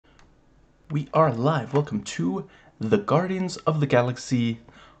We are live. Welcome to the Guardians of the Galaxy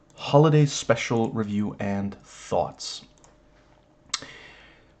Holiday Special Review and Thoughts.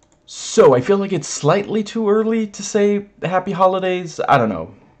 So, I feel like it's slightly too early to say Happy Holidays. I don't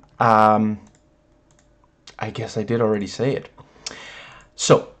know. I guess I did already say it.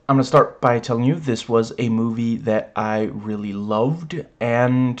 So, I'm going to start by telling you this was a movie that I really loved,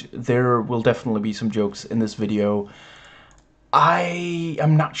 and there will definitely be some jokes in this video. I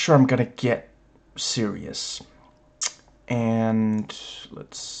am not sure I'm gonna get serious. And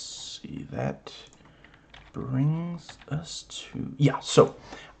let's see, that brings us to... Yeah, so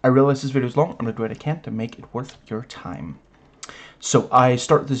I realize this video is long. I'm gonna do what I can to make it worth your time. So I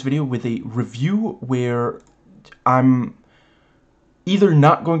start this video with a review where I'm either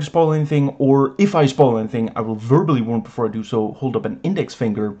not going to spoil anything, or if I spoil anything, I will verbally warn before I do so, hold up an index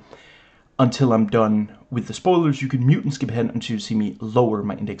finger until I'm done with the spoilers. You can mute and skip ahead until you see me lower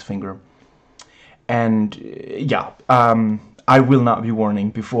my index finger. And yeah, I will not be warning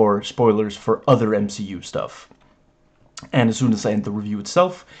before spoilers for other MCU stuff. And as soon as I end the review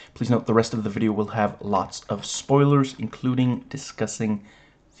itself, please note the rest of the video will have lots of spoilers, including discussing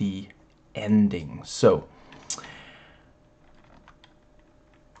the ending. So,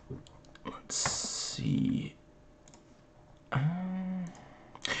 let's see.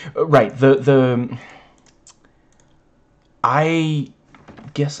 Right, I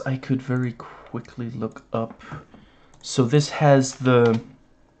guess I could very quickly look up. So this has the,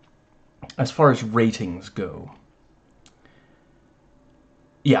 as far as ratings go.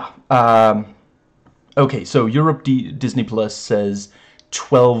 Yeah, okay, so Europe Disney Plus says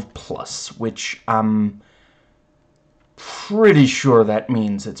 12+, which I'm pretty sure that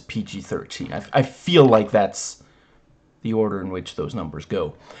means it's PG-13. I feel like that's the order in which those numbers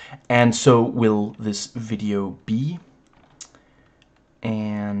go. And so will this video be.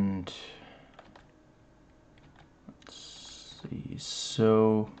 And let's see,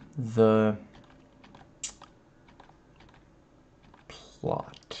 so the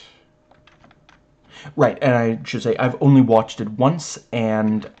plot. Right, and I should say I've only watched it once,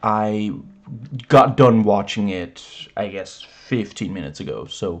 and I got done watching it, I guess, 15 minutes ago,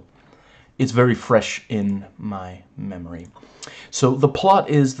 so it's very fresh in my memory. So the plot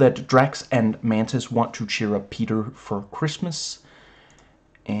is that Drax and Mantis want to cheer up Peter for Christmas.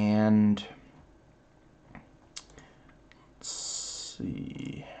 And let's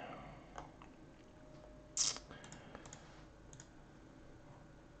see.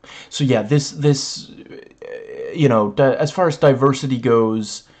 So yeah, this you know, as far as diversity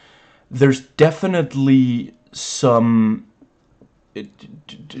goes, there's definitely some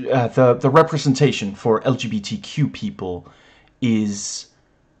the representation for LGBTQ people is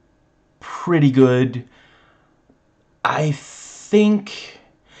pretty good. I think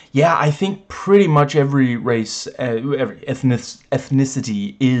pretty much every race, every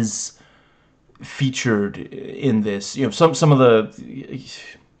ethnicity is featured in this. You know,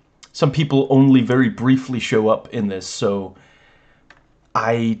 some people only very briefly show up in this, so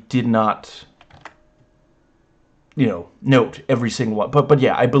I did not, you know, note every single one. But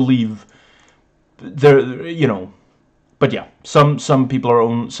yeah, I believe there, you know, but yeah, some people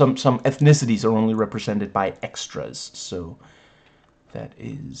are some ethnicities are only represented by extras. So that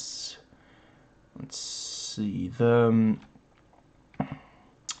is, let's see,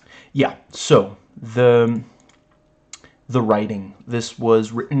 yeah, so the writing. This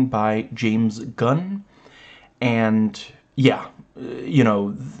was written by James Gunn, and yeah, you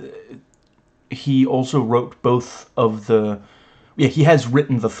know, he also wrote both of the, yeah, he has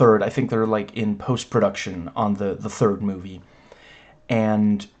written the third. I think they're like in post-production on the third movie.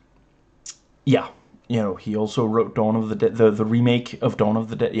 And yeah, you know, he also wrote Dawn of the Dead, the remake of Dawn of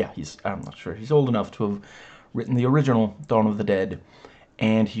the Dead. Yeah, I'm not sure, he's old enough to have written the original Dawn of the Dead.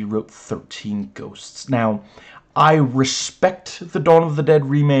 And he wrote 13 Ghosts. Now, I respect the Dawn of the Dead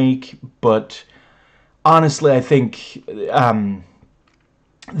remake, but honestly, I think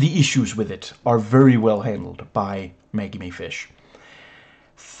the issues with it are very well handled by Maggie Mae Fish.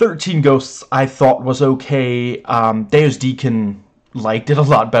 13 Ghosts I thought was okay. Deus Deacon liked it a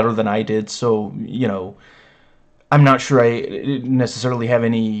lot better than I did, so, you know, I'm not sure I necessarily have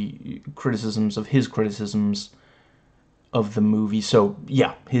any criticisms of his criticisms of the movie. So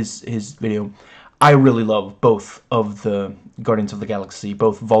yeah, his video. I really love both of the Guardians of the Galaxy,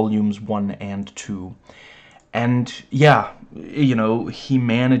 both volumes 1 and 2. And yeah, you know, he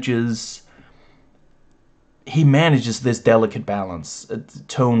manages this delicate balance,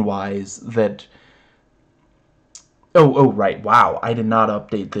 tone-wise, that... Oh, right, wow, I did not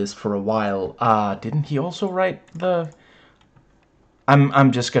update this for a while. Didn't he also write the...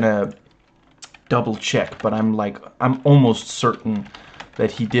 I'm just gonna double check, but I'm almost certain that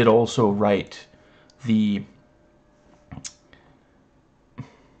he did also write the...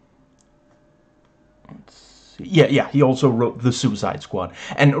 Yeah, he also wrote The Suicide Squad.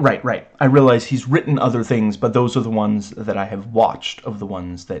 And, right, I realize he's written other things, but those are the ones that I have watched of the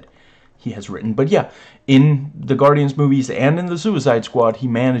ones that he has written. But yeah, in the Guardians movies and in The Suicide Squad, he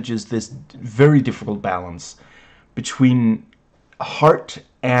manages this very difficult balance between heart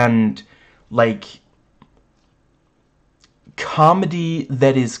and, like, comedy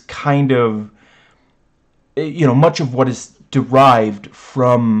that is kind of, you know, much of what is derived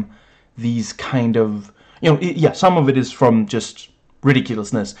from these kind of... You know, yeah, some of it is from just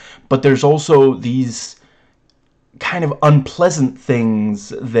ridiculousness, but there's also these kind of unpleasant things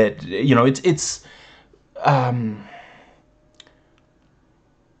that, you know, it's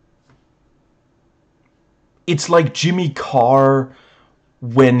like Jimmy Carr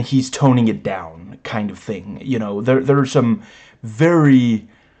when he's toning it down, kind of thing. You know, there are some very,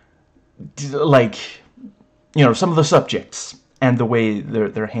 like, you know, some of the subjects and the way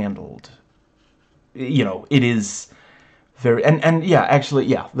they're handled. You know, it is very... And yeah, actually,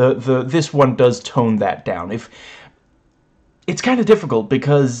 yeah, this one does tone that down. If it's kind of difficult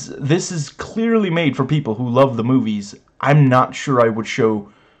because this is clearly made for people who love the movies. I'm not sure I would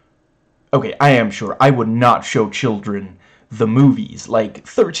show... Okay, I am sure I would not show children the movies. Like,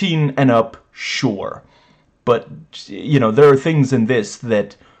 13 and up, sure. But, you know, there are things in this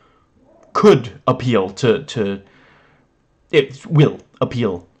that could appeal to... It will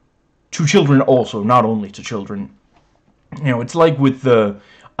appeal to children also, not only to children. You know, it's like with the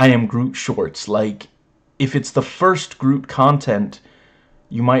I Am Groot shorts. Like, if it's the first Groot content,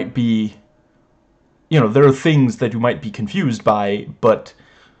 you might be... You know, there are things that you might be confused by, but...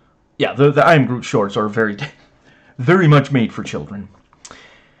 Yeah, the I Am Groot shorts are very, very much made for children.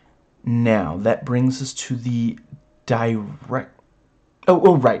 Now, that brings us to the direct...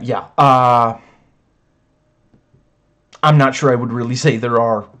 Oh, right, yeah. I'm not sure I would really say there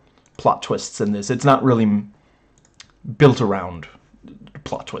are plot twists in this. It's not really built around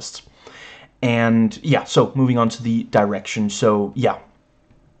plot twists. And, yeah, so, moving on to the direction. So, yeah.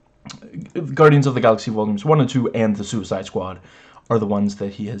 Guardians of the Galaxy Volumes 1 and 2 and The Suicide Squad are the ones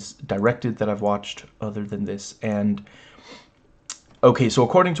that he has directed that I've watched other than this. And, okay, so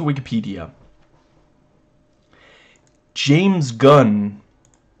according to Wikipedia, James Gunn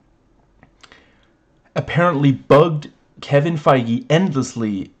apparently bugged Kevin Feige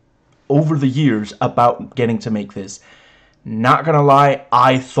endlessly over the years about getting to make this. Not gonna lie,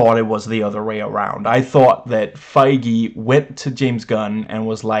 I thought it was the other way around. I thought that Feige went to James Gunn and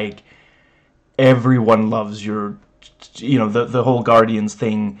was like, everyone loves your, you know, the whole Guardians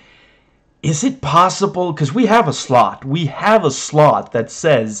thing. Is it possible? Because we have a slot. We have a slot that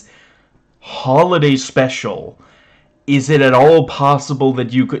says holiday special. Is it at all possible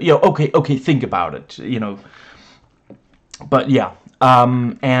that you could, you know, okay, think about it, you know. But yeah,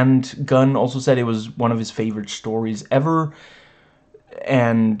 and Gunn also said it was one of his favorite stories ever.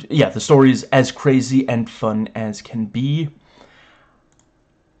 And yeah, the story is as crazy and fun as can be.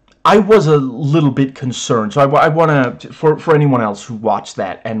 I was a little bit concerned, so I want to, for anyone else who watched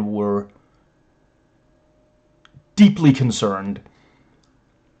that and were deeply concerned,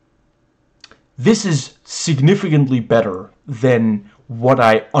 this is significantly better than what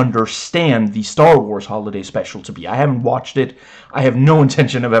I understand the Star Wars Holiday Special to be. I haven't watched it. I have no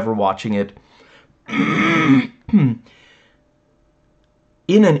intention of ever watching it. In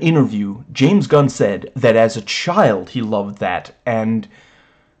an interview, James Gunn said that as a child he loved that, and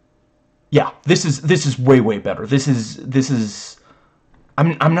yeah, this is way better. This is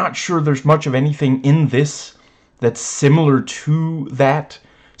I'm not sure there's much of anything in this that's similar to that.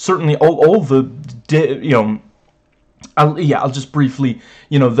 Certainly all the you know, I'll just briefly,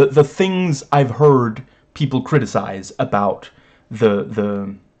 you know, the things I've heard people criticize about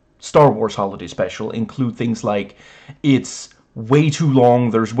the Star Wars Holiday Special include things like it's way too long,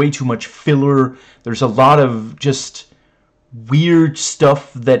 there's way too much filler, there's a lot of just weird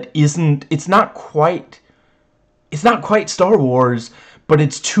stuff that isn't, it's not quite Star Wars, but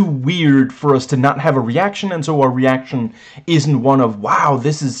it's too weird for us to not have a reaction, and so our reaction isn't one of, wow,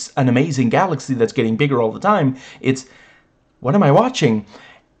 this is an amazing galaxy that's getting bigger all the time. It's, what am I watching?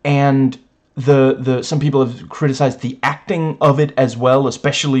 And some people have criticized the acting of it as well,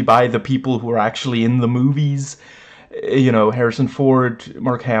 especially by the people who are actually in the movies. You know, Harrison Ford,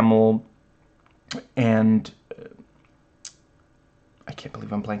 Mark Hamill, and I can't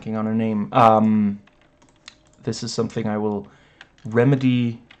believe I'm blanking on her name. This is something I will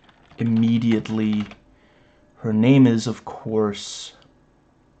remedy immediately. Her name is, of course,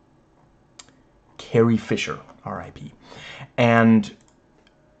 Carrie Fisher, R.I.P. And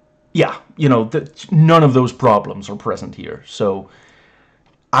yeah, you know, none of those problems are present here. So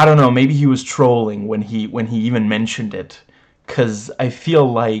I don't know, maybe he was trolling when he even mentioned it, because I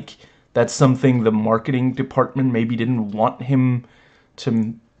feel like that's something the marketing department maybe didn't want him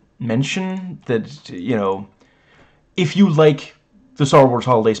to mention. That, you know, if you like the Star Wars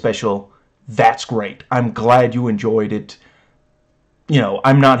Holiday Special, that's great. I'm glad you enjoyed it. You know,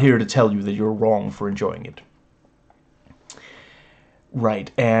 I'm not here to tell you that you're wrong for enjoying it. Right,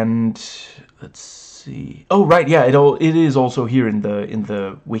 and let's see. Oh, right, yeah, it is also here in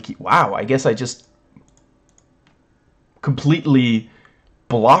the wiki. Wow, I guess I just completely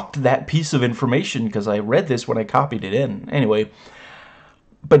blocked that piece of information because I read this when I copied it in. Anyway,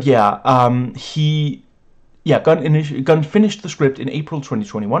 but yeah, Gunn finished the script in April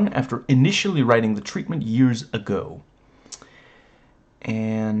 2021 after initially writing the treatment years ago.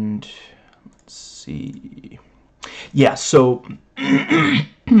 And let's see. Yeah, so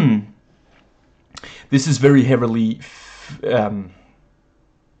this is very heavily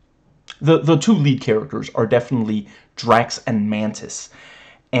the two lead characters are definitely Drax and Mantis,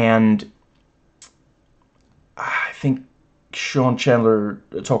 and I think Sean Chandler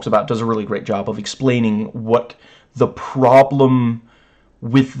does a really great job of explaining what the problem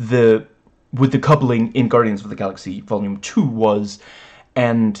with the coupling in Guardians of the Galaxy Volume 2 was,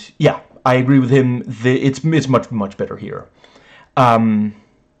 and yeah, I agree with him. It's much better here.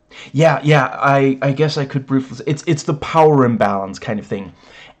 Yeah, I guess I could briefly. It's the power imbalance kind of thing,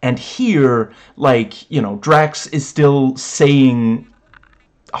 and here, like, you know, Drax is still saying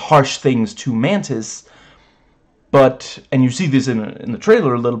harsh things to Mantis, but, and you see this in the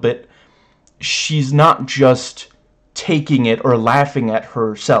trailer a little bit, she's not just taking it or laughing at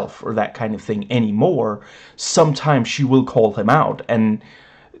herself or that kind of thing anymore. Sometimes she will call him out and,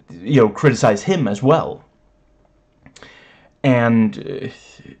 you know, criticize him as well. And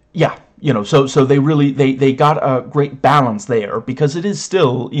yeah, you know, so they really they got a great balance there, because it is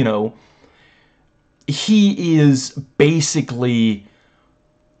still, you know, he is basically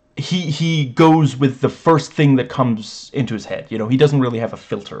he goes with the first thing that comes into his head. You know, he doesn't really have a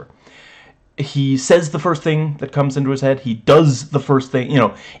filter. He says the first thing that comes into his head. He does the first thing. You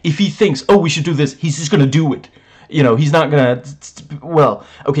know, if he thinks, oh, we should do this, he's just gonna do it. You know, he's not gonna, well,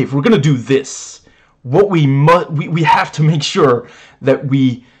 okay, if we're gonna do this, what we have to make sure that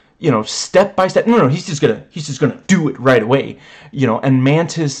we, you know, step by step. No, he's just gonna do it right away. You know, and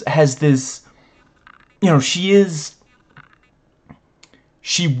Mantis has this, you know, she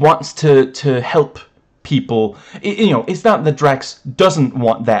wants to help people. You know, it's not that Drax doesn't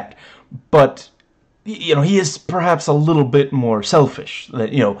want that, but, you know, he is perhaps a little bit more selfish,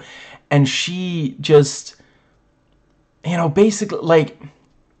 that, you know, and she just, you know, basically, like,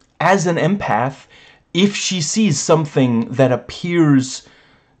 as an empath, if she sees something that appears,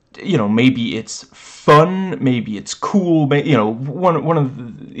 you know, maybe it's fun, maybe it's cool, you know, one of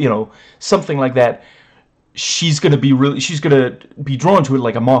the, you know, something like that, she's gonna be drawn to it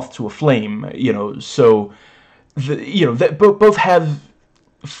like a moth to a flame, you know. So, you know, that both have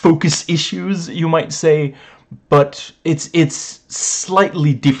focus issues, you might say, but it's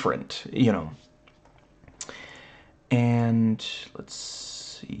slightly different, you know. And let's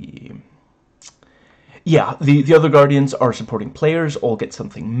see. Yeah, the other Guardians are supporting players, all get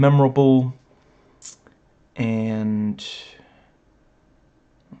something memorable. And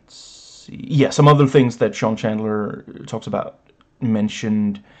let's see. Yeah, some other things that Sean Chandler talks about,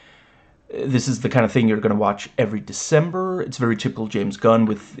 mentioned. This is the kind of thing you're going to watch every December. It's very typical James Gunn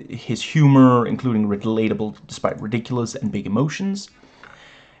with his humor, including relatable despite ridiculous and big emotions.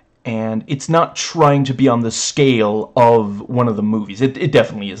 And it's not trying to be on the scale of one of the movies. It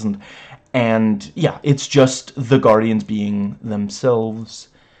definitely isn't. And yeah, it's just the Guardians being themselves.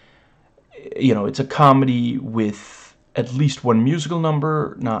 You know, it's a comedy with at least one musical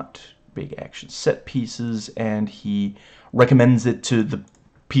number, not big action set pieces, and he recommends it to the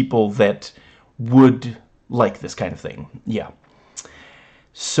people that would like this kind of thing. Yeah.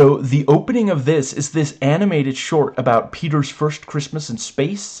 So the opening of this is this animated short about Peter's first Christmas in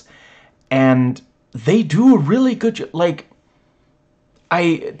space, and they do a really good job. Like,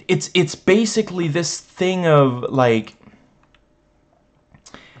 it's basically this thing of, like,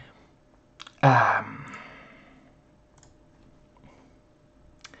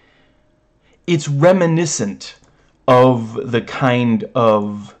 it's reminiscent of the kind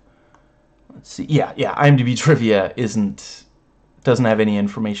of, let's see, yeah, IMDb trivia doesn't have any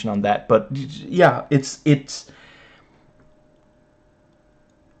information on that, but yeah, it's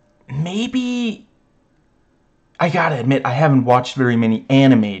maybe, I gotta admit, I haven't watched very many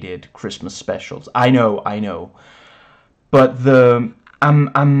animated Christmas specials. I know. But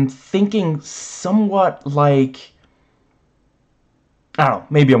I'm thinking somewhat like, I don't know,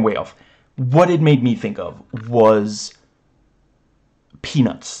 maybe I'm way off. What it made me think of was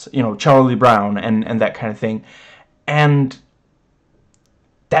Peanuts, you know, Charlie Brown and that kind of thing. And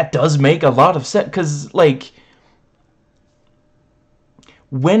that does make a lot of sense, because, like,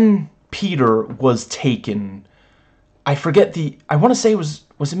 when Peter was taken, I forget I want to say was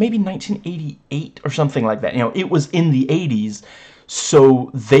it maybe 1988 or something like that. You know, it was in the 80s,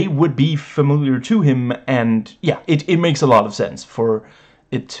 so they would be familiar to him, and yeah, it makes a lot of sense for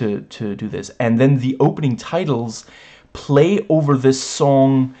it to do this. And then the opening titles play over this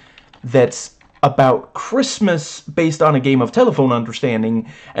song that's about Christmas based on a game of telephone understanding,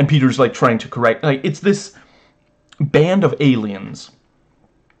 and Peter's like trying to correct, like, it's this band of aliens,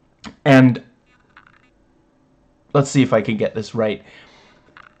 and let's see if I can get this right.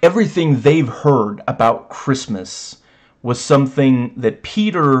 Everything they've heard about Christmas was something that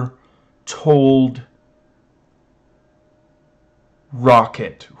Peter told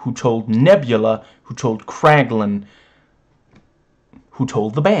Rocket, who told Nebula, who told Kraglin, who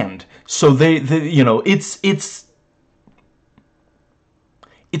told the band. So they you know, it's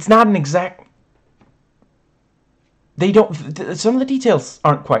not an exact, they don't, some of the details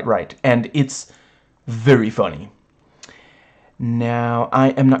aren't quite right, and it's very funny. Now, I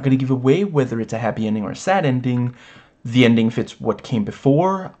am not going to give away whether it's a happy ending or a sad ending. The ending fits what came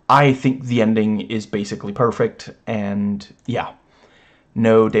before. I think the ending is basically perfect, and yeah,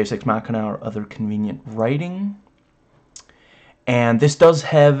 no Deus Ex Machina or other convenient writing. And this does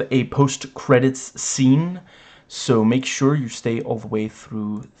have a post-credits scene, so make sure you stay all the way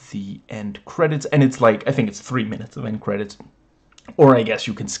through the end credits. And it's like, I think it's 3 minutes of end credits, or I guess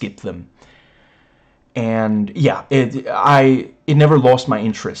you can skip them. And yeah, it never lost my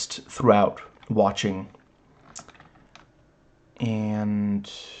interest throughout watching.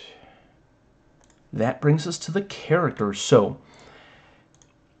 And that brings us to the characters. So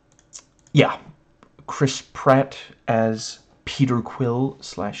yeah, Chris Pratt as Peter Quill /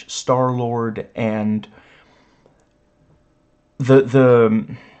 Star-Lord, and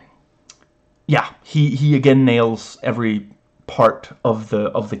yeah, he again nails every part of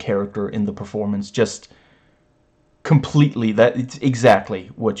the character in the performance, just completely. That it's exactly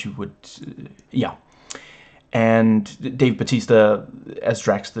what you would, yeah. And Dave Bautista as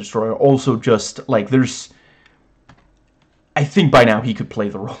Drax the Destroyer, also just like, I think by now he could play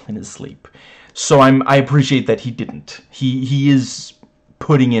the role in his sleep. So I appreciate that he didn't. He is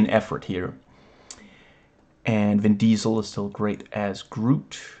putting in effort here. And Vin Diesel is still great as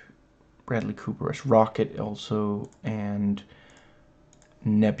Groot. Bradley Cooper as Rocket also, and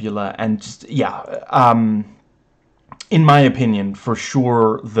Nebula, and just, yeah, in my opinion, for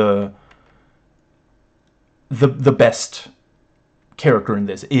sure the best character in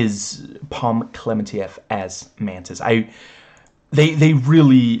this is Pom Klementieff as Mantis. They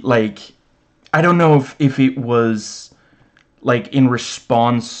really, like, I don't know if it was like in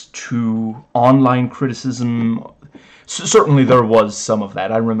response to online criticism. Certainly there was some of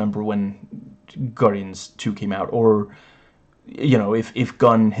that. I remember when Guardians 2 came out, or, you know, if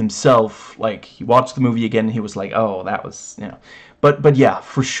Gunn himself, like, he watched the movie again and he was like, oh, that was, you know. But yeah,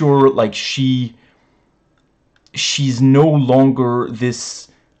 for sure, like, she's no longer this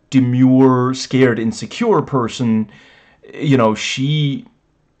demure, scared, insecure person. You know, she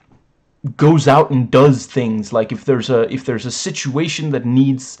goes out and does things. Like, if there's a situation that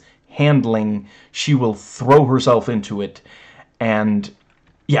needs handling, she will throw herself into it. And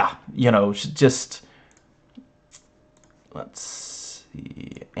yeah, you know, just, let's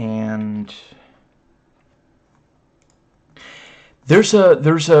see, and there's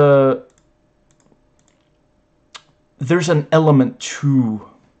an element to,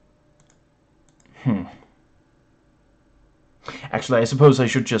 actually, I suppose I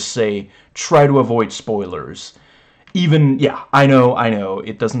should just say, try to avoid spoilers. Even, yeah, I know,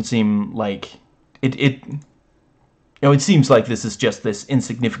 it doesn't seem like, you know, it seems like this is just this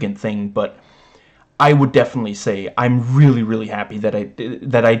insignificant thing, but I would definitely say I'm really, really happy that I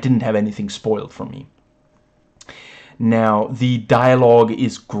didn't have anything spoiled for me. Now, the dialogue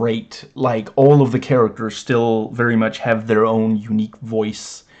is great. Like, all of the characters still very much have their own unique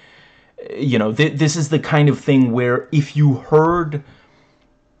voice. You know, this is the kind of thing where if you heard,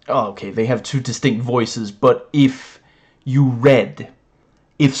 oh, okay, they have two distinct voices, but if you read,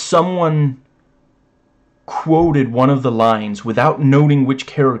 if someone quoted one of the lines without noting which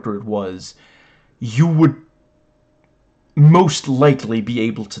character it was, you would most likely be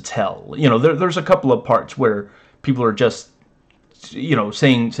able to tell. You know, there's a couple of parts where people are just, you know,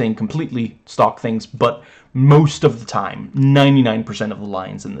 saying completely stock things, but most of the time, 99% of the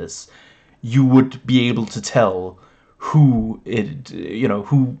lines in this, you would be able to tell who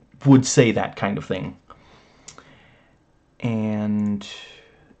who would say that kind of thing. And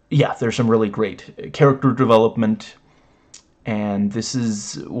yeah, there's some really great character development, and this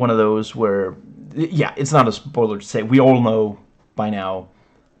is one of those where, yeah, it's not a spoiler to say, we all know by now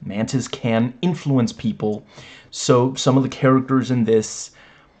Mantis can influence people. So some of the characters in this,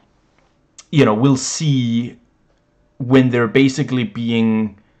 you know, we'll see when they're basically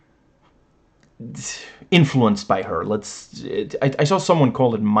being influenced by her. I saw someone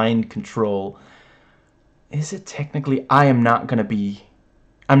call it mind control. Is it technically? I'm not gonna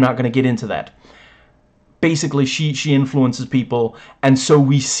get into that. Basically, she influences people, and so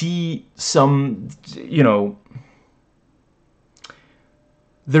we see some, you know,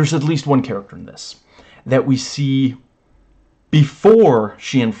 there's at least one character in this that we see before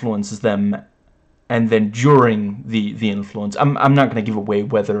she influences them, and then during the influence. I'm not going to give away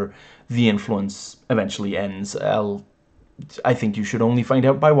whether the influence eventually ends. I think you should only find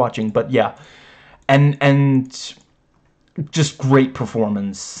out by watching. But yeah, and just great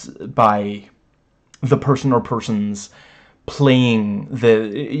performance by the person or persons playing the,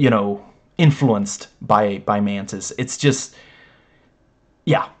 you know, influenced by Mantis. It's just,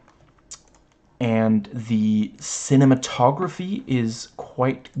 yeah. And the cinematography is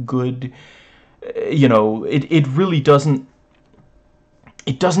quite good. You know, it really doesn't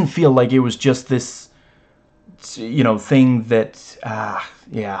feel like it was just this, you know, thing that,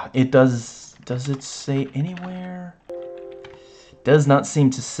 yeah, it does it say anywhere? It does not seem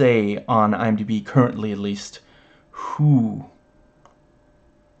to say on IMDb, currently at least, who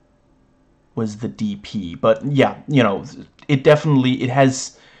was the DP. But yeah, you know, it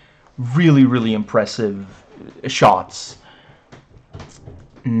has really, really impressive shots.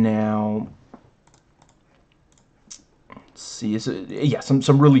 Now, let's see, yeah, some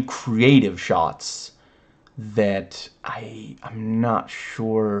really creative shots that I'm not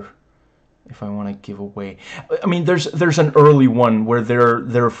sure if I want to give away. I mean, there's an early one where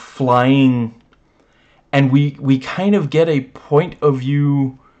they're flying, and we kind of get a point of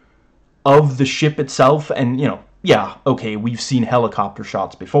view of the ship itself, and, you know, yeah, okay, we've seen helicopter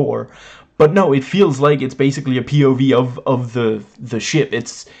shots before, but no, it feels like it's basically a POV of the ship.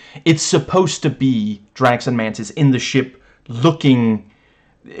 It's supposed to be Drax and Mantis in the ship looking,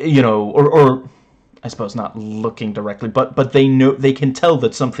 you know, or I suppose not looking directly, but they know, they can tell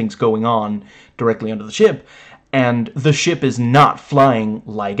that something's going on directly under the ship, and the ship is not flying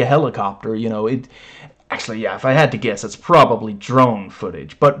like a helicopter, you know. Actually, yeah, if I had to guess, it's probably drone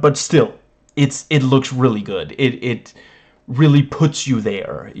footage, but still, it looks really good. It really puts you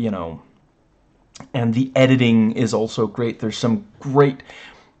there, you know. And the editing is also great. There's some great,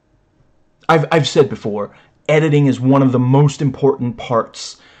 I've said before, editing is one of the most important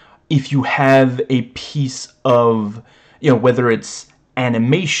parts. If you have a piece of, you know, whether it's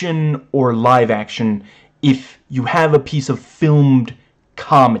animation or live action, if you have a piece of filmed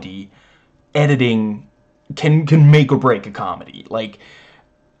comedy, editing can make or break a comedy. Like,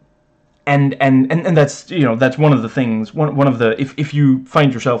 and that's, you know, that's one of the things, one of the, if you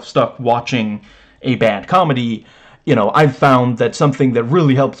find yourself stuck watching a bad comedy, you know, I've found that something that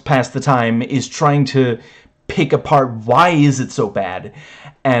really helps pass the time is trying to pick apart why is it so bad.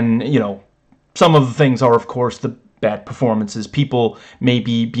 And, you know, some of the things are, of course, the bad performances. People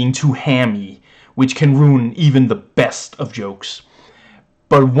maybe being too hammy, which can ruin even the best of jokes.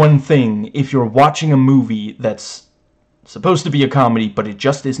 But one thing, if you're watching a movie that's supposed to be a comedy, but it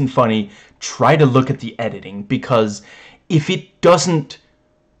just isn't funny, try to look at the editing, because if it doesn't,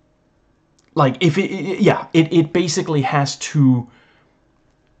 like, if it basically has to,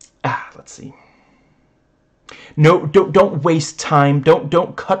 let's see. No, don't waste time.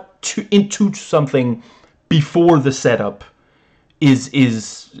 Don't cut into something before the setup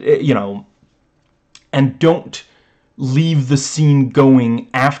is you know, and don't leave the scene going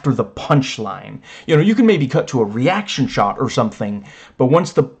after the punchline. You know, you can maybe cut to a reaction shot or something, but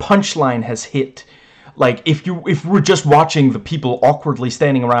once the punchline has hit, like, if we're just watching the people awkwardly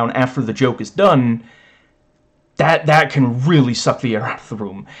standing around after the joke is done, that can really suck the air out of the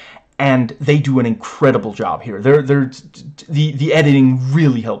room. And they do an incredible job here. The editing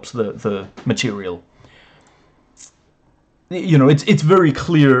really helps the material. You know, it's very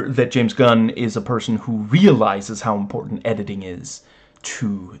clear that James Gunn is a person who realizes how important editing is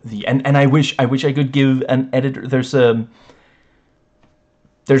to the, and I wish I could give an editor, there's an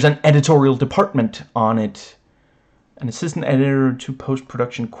editorial department on it, an assistant editor, 2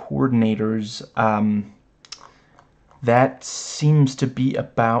 post-production coordinators. that seems to be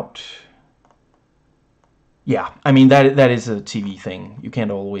about... Yeah, I mean, that is a TV thing. You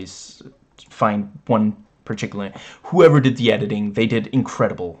can't always find one particular... Whoever did the editing, they did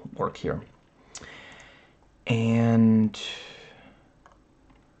incredible work here. And...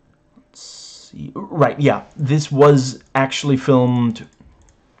 let's see... Right, yeah. This was actually filmed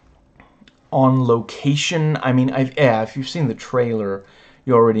on location. I mean, yeah, if you've seen the trailer,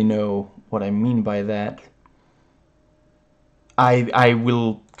 you already know what I mean by that. I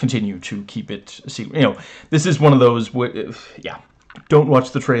will continue to keep it secret. You know, this is one of those where, yeah, don't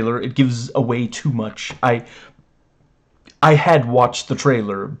watch the trailer. It gives away too much. I had watched the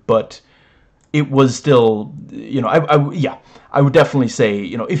trailer, but it was still, you know, yeah, I would definitely say,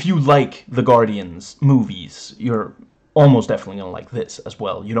 you know, if you like the Guardians movies, you're almost definitely gonna like this as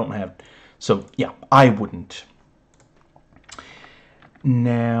well. You don't have, so yeah, I wouldn't.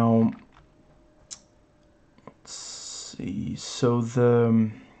 Now, so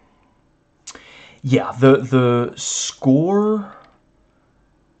the score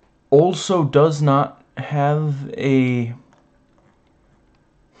also does not have a...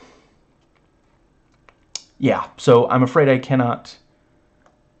 Yeah, so I'm afraid I cannot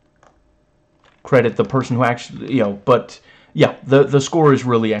credit the person who actually, you know, but yeah, the score is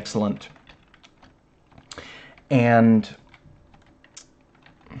really excellent. And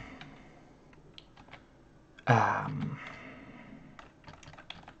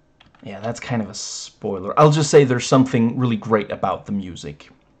yeah, that's kind of a spoiler. I'll just say there's something really great about the music.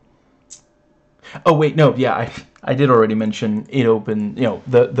 Oh wait, no, yeah, I did already mention it open, you know,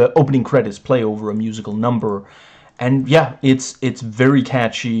 the opening credits play over a musical number, and yeah, it's very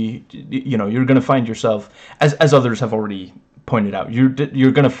catchy. You know, you're gonna find yourself, as others have already pointed out,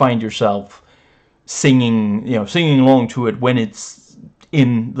 you're gonna find yourself singing, you know, singing along to it when it's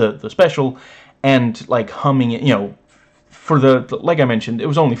in the special, and like humming it, you know. For like I mentioned, it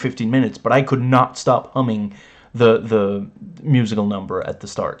was only 15 minutes, but I could not stop humming the musical number at the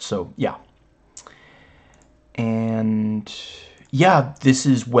start. So yeah, and yeah, this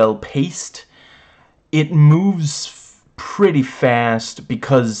is well paced. It moves pretty fast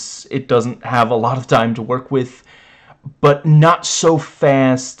because it doesn't have a lot of time to work with, but not so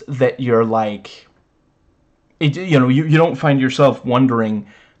fast that you're like, you know, you don't find yourself wondering,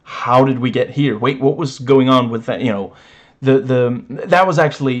 how did we get here? Wait, what was going on with that? You know. That was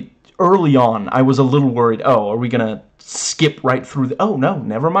actually early on. I was a little worried. Oh, are we gonna skip right through the... Oh no,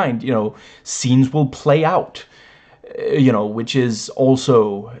 never mind. You know, scenes will play out. You know, which is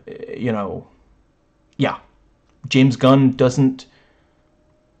also, you know, yeah. James Gunn doesn't...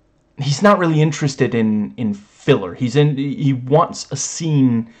 He's not really interested in filler. He wants a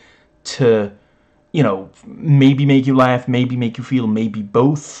scene to, you know, maybe make you laugh, maybe make you feel, maybe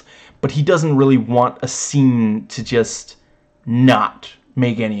both. But he doesn't really want a scene to just not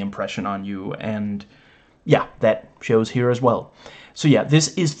make any impression on you, and yeah, that shows here as well. So yeah,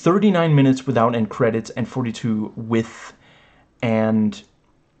 this is 39 minutes without end credits and 42 with, and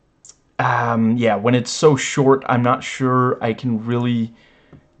yeah, when it's so short, I'm not sure I can really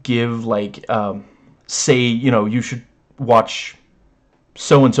give like say, you know, you should watch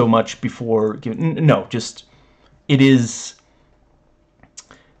so and so much before giving... No, just it is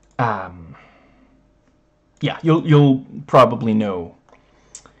yeah, you'll probably know.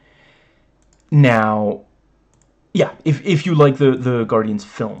 Now, yeah, if you like the Guardians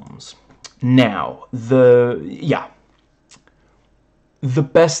films. Now, the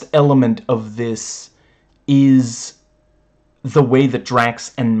best element of this is the way that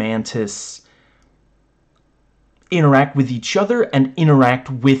Drax and Mantis interact with each other and interact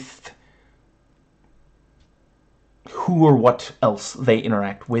with who or what else they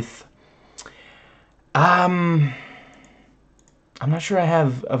interact with. I'm not sure I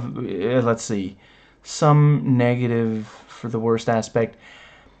have, let's see, some negative for the worst aspect.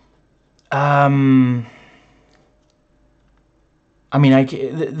 I mean,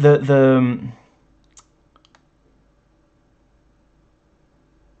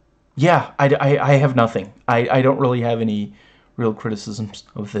 yeah, I have nothing. I don't really have any real criticisms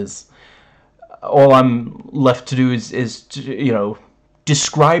of this. All I'm left to do is to, you know,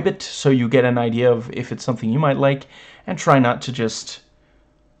 describe it so you get an idea of if it's something you might like, and try not to just,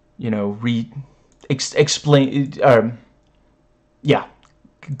 you know, explain, yeah,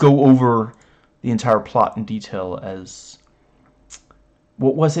 go over the entire plot in detail. As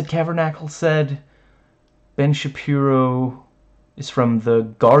what was it Cavernacle said? Ben Shapiro is from the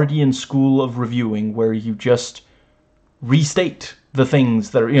Guardian School of Reviewing, where you just restate the things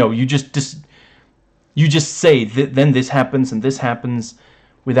that are, you know, you just say then this happens and this happens,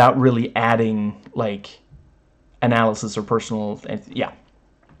 without really adding like analysis or personal, yeah.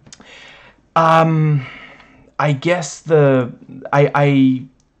 I guess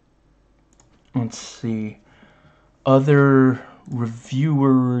let's see, other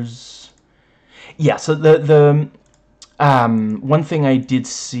reviewers. Yeah, so one thing I did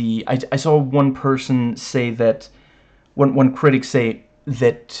see, I saw one person say that, one critic say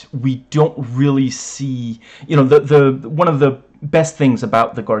that we don't really see, you know, the one of the best things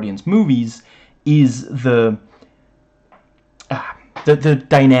about the Guardians movies is the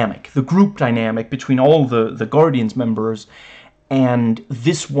dynamic, the group dynamic between all the Guardians members, and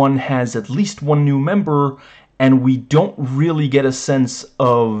this one has at least one new member, and we don't really get a sense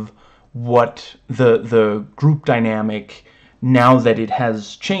of what the group dynamic, now that it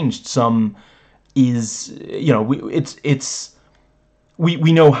has changed some, is. You know,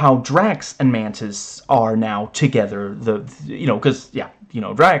 we know how Drax and Mantis are now together. You know, because, yeah, you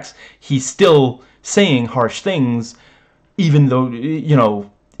know, Drax, he's still saying harsh things, even though, you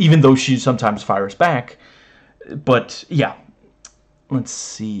know, even though she sometimes fires back. But yeah, let's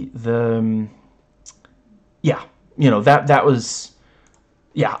see, yeah, you know, that was,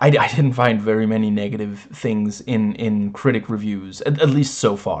 yeah, I didn't find very many negative things in critic reviews, at least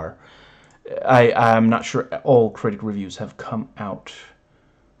so far. I'm not sure all critic reviews have come out.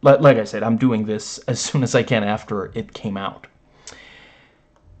 Like I said, I'm doing this as soon as I can after it came out.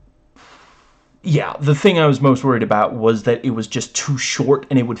 Yeah, the thing I was most worried about was that it was just too short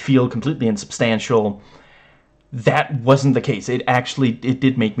and it would feel completely insubstantial. That wasn't the case. It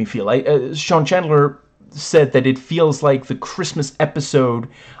did make me feel. Sean Chandler said that it feels like the Christmas episode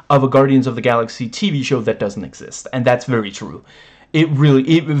of a Guardians of the Galaxy TV show that doesn't exist, and that's very true. It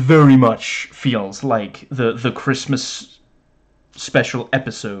very much feels like the Christmas special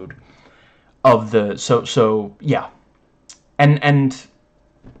episode of the, so yeah, and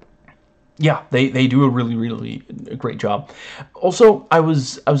yeah, they do a really great job. Also, I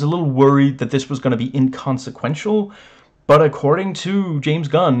was a little worried that this was going to be inconsequential, but according to James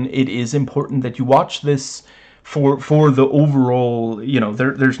Gunn, it is important that you watch this for the overall, you know,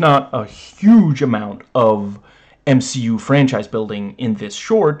 there's not a huge amount of MCU franchise building in this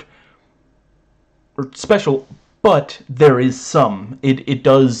short or special, but there is some. It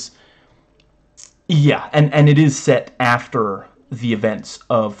does, yeah, and it is set after the events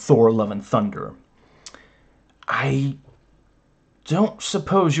of Thor: Love and Thunder. I don't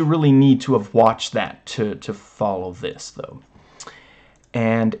suppose you really need to have watched that to follow this, though.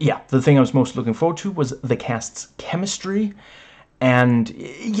 And yeah, the thing I was most looking forward to was the cast's chemistry. And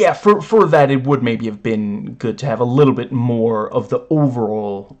yeah, for that, it would maybe have been good to have a little bit more of the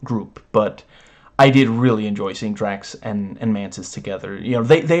overall group. But I did really enjoy seeing Drax and Mantis together. You know,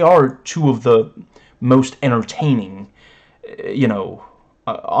 they are two of the most entertaining, you know,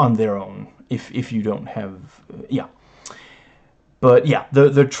 on their own, if you don't have, yeah. But yeah,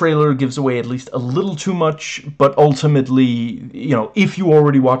 the trailer gives away at least a little too much, but ultimately, you know, if you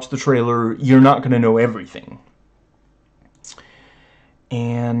already watched the trailer, you're not going to know everything.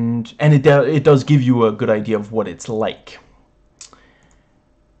 And it does give you a good idea of what it's like.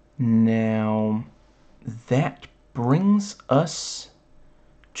 Now, that brings us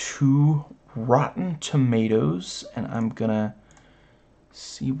to Rotten Tomatoes, and I'm gonna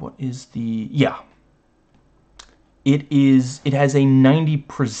see what is the, yeah, it has a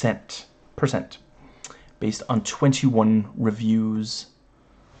 90% based on 21 reviews,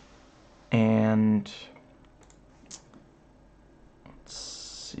 and let's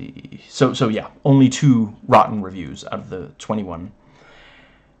see, so yeah, only 2 rotten reviews out of the 21.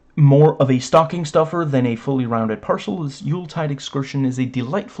 More of a stocking stuffer than a fully rounded parcel, this Yuletide excursion is a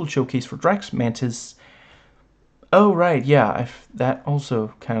delightful showcase for Drax, Mantis. Oh, right, yeah, that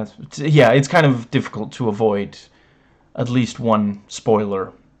also kind of, yeah, it's kind of difficult to avoid at least one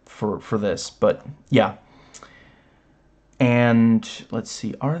spoiler for this, but yeah. And let's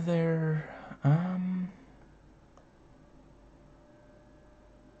see, are there,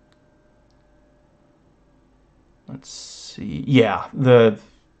 let's see, yeah,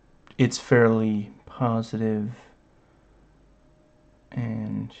 it's fairly positive,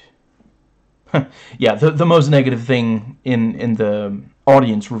 and yeah, the most negative thing in the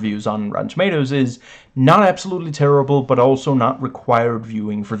audience reviews on Rotten Tomatoes is not absolutely terrible, but also not required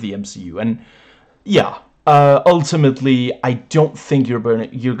viewing for the MCU. And yeah, ultimately, I don't think you're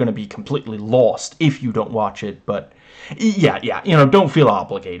gonna be completely lost if you don't watch it. But yeah, you know, don't feel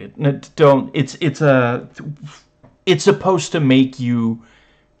obligated. It's supposed to make you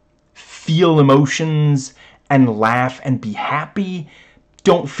feel emotions and laugh and be happy.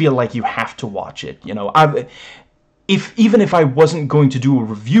 Don't feel like you have to watch it, you know. Even if I wasn't going to do a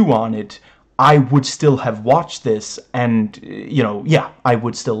review on it, I would still have watched this, and, you know, yeah, I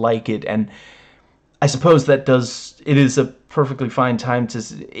would still like it, and I suppose it is a perfectly fine time to,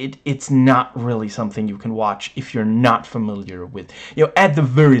 it's not really something you can watch if you're not familiar with, you know, at the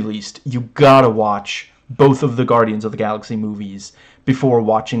very least, you gotta watch both of the Guardians of the Galaxy movies before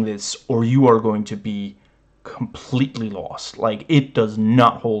watching this, or you are going to be completely lost. Like, it does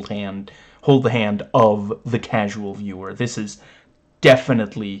not hold the hand of the casual viewer. This is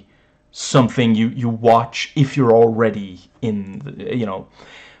definitely something you watch if you're already in the, you know.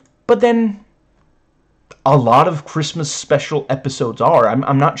 But then a lot of Christmas special episodes are.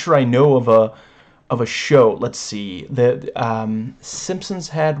 I'm not sure I know of a show. Let's see. The Simpsons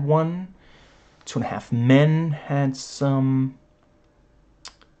had one. 2.5 Men had some.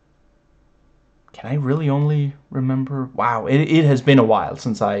 Can I really only remember? Wow, it has been a while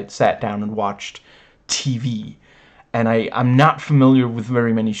since I sat down and watched TV. And I'm not familiar with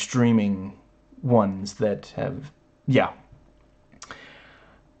very many streaming ones that have... Yeah.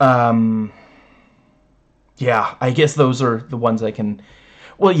 Yeah, I guess those are the ones I can...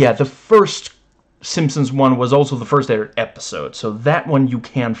 Well, yeah, the first Simpsons one was also the first episode, so that one you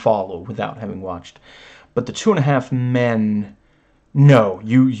can follow without having watched. But the 2.5 Men... No,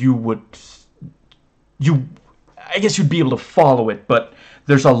 you would... I guess you'd be able to follow it, but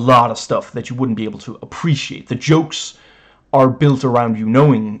there's a lot of stuff that you wouldn't be able to appreciate. The jokes are built around you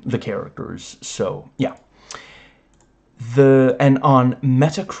knowing the characters, so yeah. And on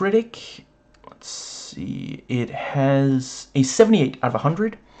Metacritic, let's see, it has a 78 out of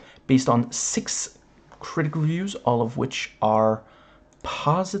 100 based on 6 critic reviews, all of which are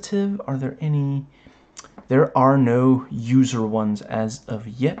positive. Are there any? There are no user ones as of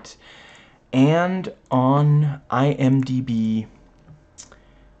yet. And on IMDb,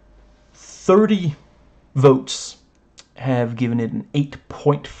 30 votes have given it an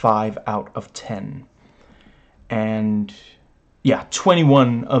 8.5 out of 10. And, yeah,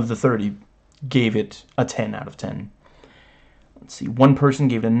 21 of the 30 gave it a 10 out of 10. Let's see, one person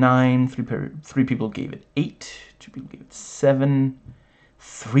gave it a 9, three people gave it 8, 2 people gave it 7,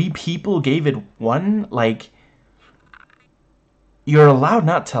 3 people gave it 1, like... You're allowed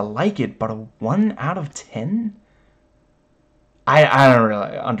not to like it, but a 1 out of 10? I don't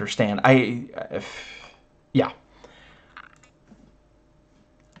really understand. Yeah.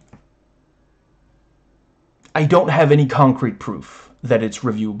 I don't have any concrete proof that it's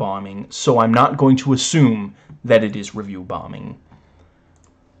review bombing, so I'm not going to assume that it is review bombing.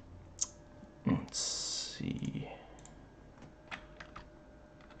 Let's see.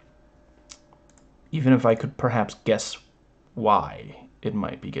 Even if I could perhaps guess why it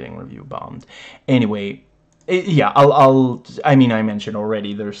might be getting review bombed. Anyway, yeah, I mean, I mentioned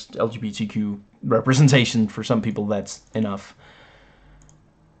already, there's LGBTQ representation. For some people, that's enough.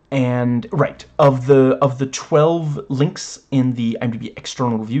 And, right, of the 12 links in the IMDb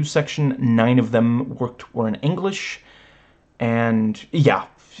external review section, 9 of them were in English. And, yeah,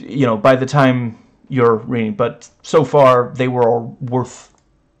 you know, by the time you're reading, but so far, they were all worth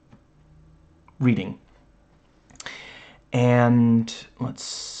reading. And let's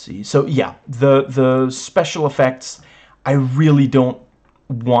see. So yeah, the special effects, I really don't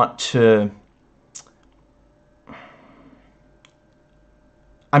want to...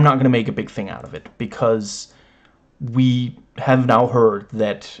 I'm not going to make a big thing out of it, because we have now heard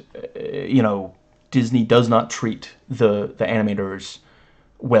that, you know, Disney does not treat the animators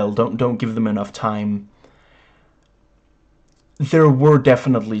well. Don't give them enough time. There were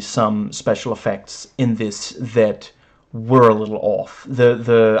definitely some special effects in this that were a little off.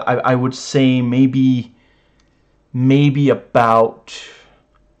 I would say maybe about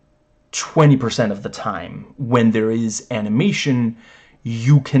 20% of the time when there is animation,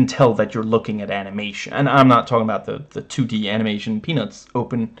 you can tell that you're looking at animation. And I'm not talking about the 2D animation Peanuts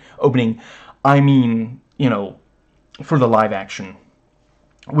opening. I mean, you know, for the live action,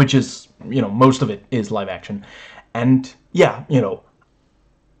 which is, you know, most of it is live action. And yeah, you know,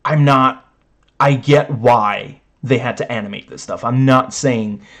 I get why they had to animate this stuff. I'm not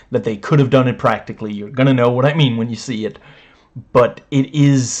saying that they could have done it practically. You're gonna know what I mean when you see it. But it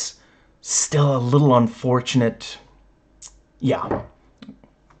is still a little unfortunate. Yeah.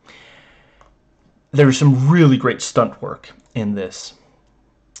 There's some really great stunt work in this.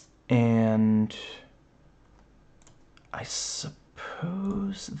 And I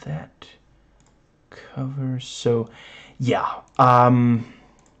suppose that covers... So, yeah.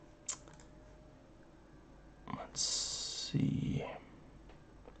 Let's see.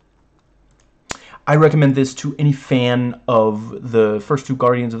 I recommend this to any fan of the first 2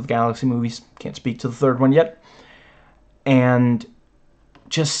 Guardians of the Galaxy movies. Can't speak to the third one yet. And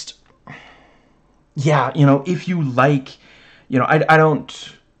just... yeah, you know, if you like, you know, I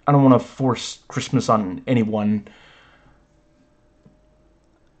don't want to force Christmas on anyone.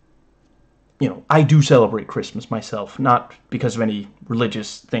 You know, I do celebrate Christmas myself, not because of any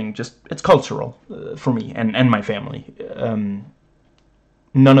religious thing, just it's cultural for me and my family.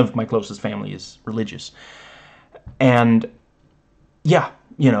 None of my closest family is religious. And yeah,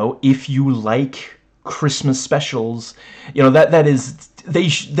 you know, if you like Christmas specials, you know, that is,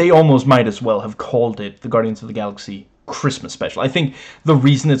 they almost might as well have called it the Guardians of the Galaxy Christmas special. I think the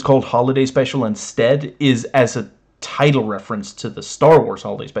reason it's called Holiday Special instead is as a title reference to the Star Wars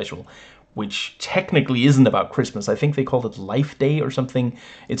Holiday Special, which technically isn't about Christmas. I think they called it Life Day or something.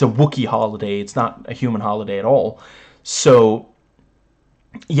 It's a Wookiee holiday. It's not a human holiday at all. So,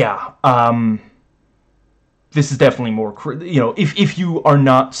 yeah, this is definitely more, you know, if you are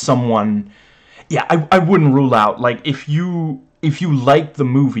not someone, yeah, I wouldn't rule out, like, if you like the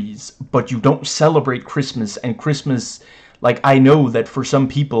movies but you don't celebrate Christmas, and Christmas, like, I know that for some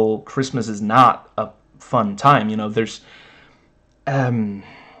people Christmas is not a fun time, you know, there's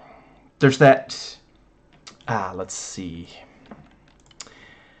that, let's see,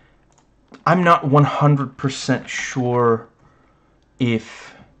 I'm not 100% sure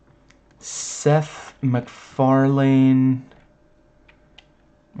if Seth MacFarlane,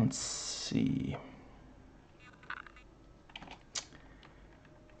 let's see,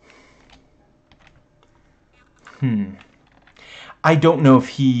 I don't know if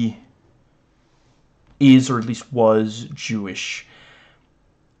he is, or at least was, Jewish,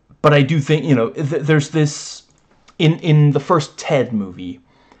 but I do think, you know, there's this, in the first Ted movie,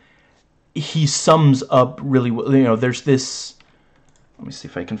 he sums up really well, you know, there's this, let me see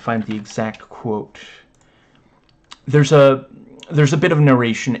if I can find the exact quote. There's a bit of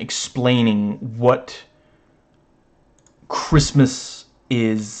narration explaining what Christmas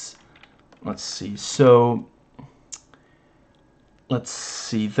is. Let's see. So let's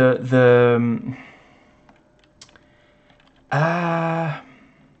see. Let's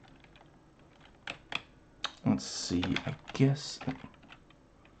see. I guess.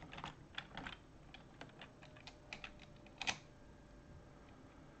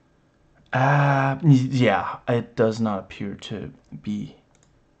 Yeah, it does not appear to be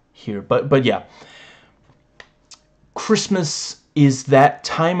here, but yeah, Christmas is that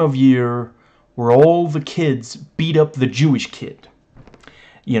time of year where all the kids beat up the Jewish kid.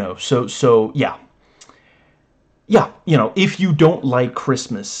 You know, so yeah. Yeah, you know, if you don't like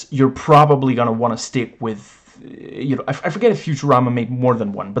Christmas, you're probably going to want to stick with, you know, I forget if Futurama made more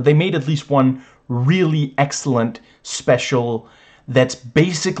than one, but they made at least one really excellent special that's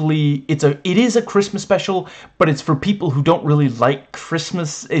basically, it is a Christmas special, but it's for people who don't really like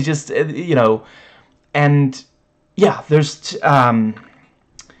Christmas. It's just, you know, and yeah, there's, I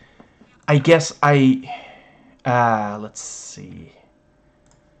guess let's see,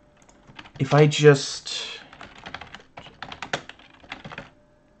 if I just,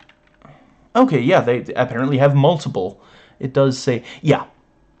 okay, yeah, they apparently have multiple. It does say, yeah,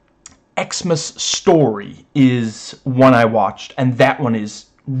 Xmas Story is one I watched, and that one is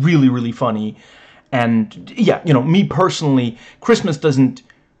really, really funny. And yeah, you know, me personally, Christmas doesn't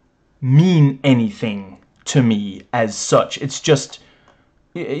mean anything to me as such. It's just,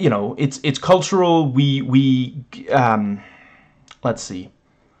 you know, it's cultural. Let's see,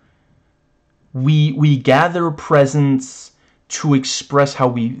 we gather presents to express how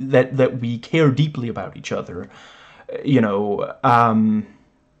that we care deeply about each other. You know,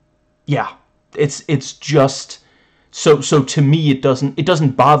 yeah, it's just, so to me it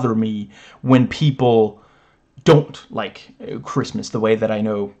doesn't bother me when people don't like Christmas the way that I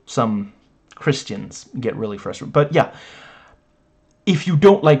know some Christians get really frustrated. But yeah, if you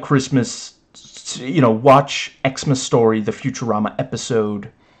don't like Christmas, you know, watch Xmas Story, the Futurama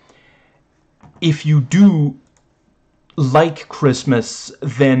episode. If you do like Christmas,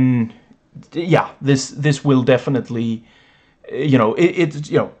 then yeah, this will definitely, you know, it's,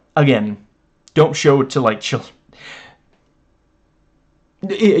 you know, again, don't show it to, like, children.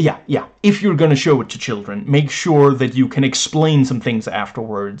 Yeah, if you're gonna show it to children, make sure that you can explain some things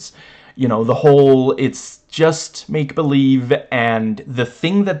afterwards. You know, the whole, it's just make-believe, and the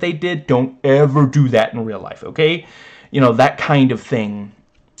thing that they did, don't ever do that in real life, okay? You know, that kind of thing.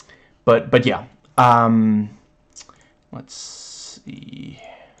 But yeah, let's see.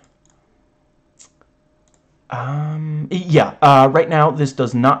 Yeah, right now this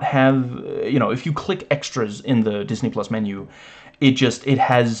does not have, you know, if you click extras in the Disney Plus menu, it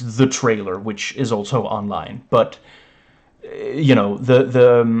has the trailer, which is also online. But, you know,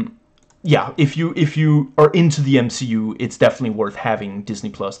 yeah, if you are into the MCU, it's definitely worth having Disney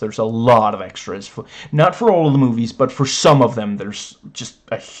Plus. There's a lot of extras, not for all of the movies, but for some of them, there's just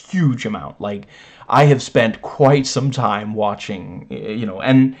a huge amount. Like, I have spent quite some time watching,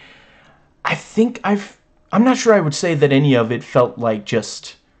 and I think I'm not sure I would say that any of it felt like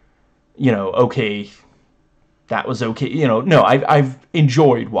just, okay, that was okay. No, I've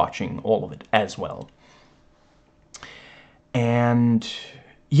enjoyed watching all of it as well. And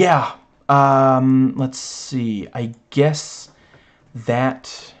yeah, let's see. I guess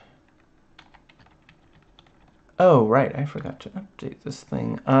that. Oh, right, I forgot to update this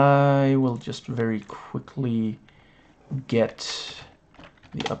thing. I will just very quickly get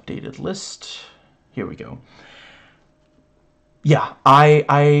the updated list. Here we go. Yeah,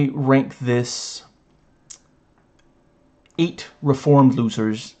 I rank this 8 reformed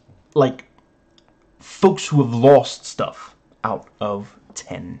losers, like folks who have lost stuff, out of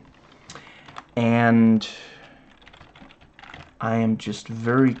 10. And I am just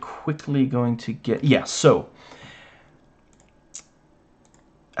very quickly going to get... Yeah, so...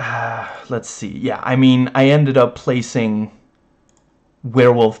 let's see. Yeah, I mean, I ended up placing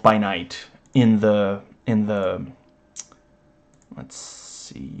Werewolf by Night in the... Let's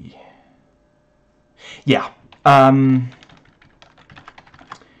see... Yeah,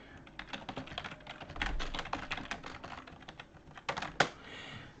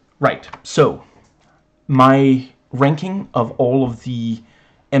 right, so my ranking of all of the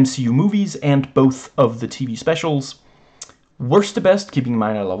MCU movies and both of the TV specials, worst to best, keeping in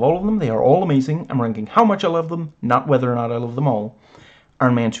mind I love all of them, they are all amazing. I'm ranking how much I love them, not whether or not I love them all.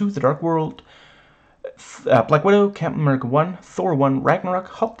 Iron Man 2, The Dark World, Black Widow, Captain America 1, Thor 1, Ragnarok,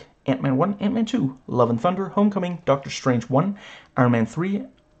 Hulk, Ant-Man 1, Ant-Man 2, Love and Thunder, Homecoming, Doctor Strange 1, Iron Man 3,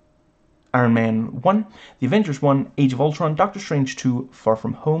 Iron Man 1, The Avengers 1, Age of Ultron, Doctor Strange 2, Far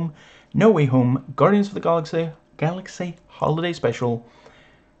From Home, No Way Home, Guardians of the Galaxy Holiday Special,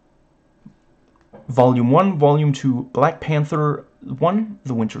 Volume 1, Volume 2, Black Panther 1,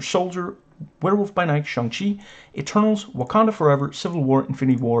 The Winter Soldier, Werewolf by Night, Shang-Chi, Eternals, Wakanda Forever, Civil War,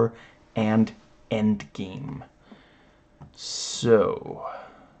 Infinity War, and Endgame. So,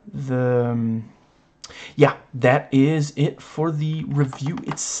 yeah, that is it for the review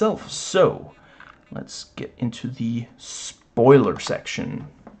itself. So, let's get into the spoiler section,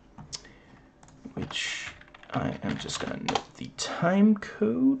 which I am just going to note the time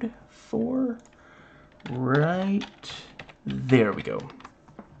code for right there. We go.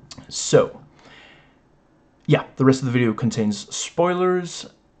 So, yeah, the rest of the video contains spoilers,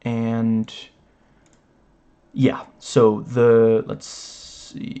 and yeah, so let's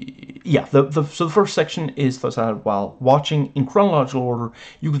see, yeah, so the first section is thoughts I had while watching in chronological order.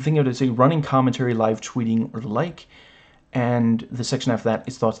 You can think of it as a running commentary, live tweeting, or the like. And the section after that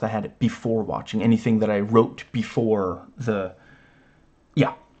is thoughts that I had before watching, anything that I wrote before the,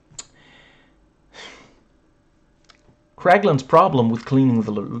 yeah. Kraglin's problem with cleaning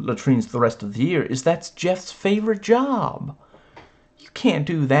the latrines the rest of the year is that's Jeff's favorite job. You can't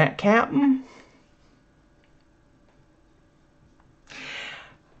do that, Captain.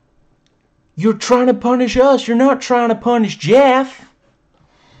 You're trying to punish us. You're not trying to punish Jeff.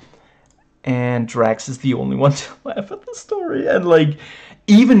 And Drax is the only one to laugh at the story. And, like,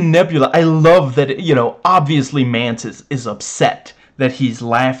 even Nebula, I love that, obviously Mantis is upset that he's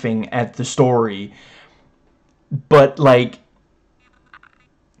laughing at the story. But, like,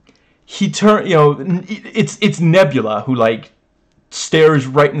 he it's Nebula who, like, stares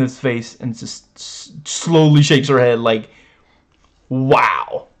right in his face and just slowly shakes her head, like,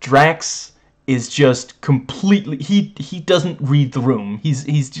 wow. Drax is just completely, he doesn't read the room.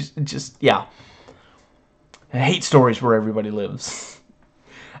 He's just yeah. I hate stories where everybody lives.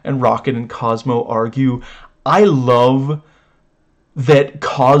 And Rocket and Cosmo argue. I love that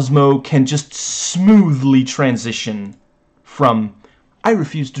Cosmo can just smoothly transition from I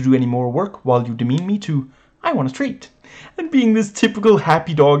refuse to do any more work while you demean me to I want a treat. And being this typical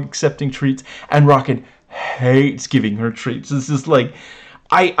happy dog accepting treats, and Rocket hates giving her treats. It's just like,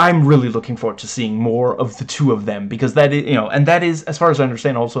 I'm really looking forward to seeing more of the two of them, because that is, and that is, as far as I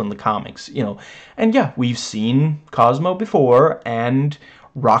understand, also in the comics, and yeah, we've seen Cosmo before, and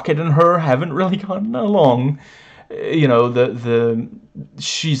Rocket and her haven't really gotten along.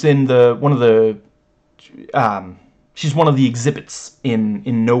 She's in one of the she's one of the exhibits in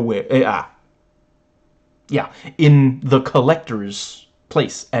Nowhere. Yeah, in the collector's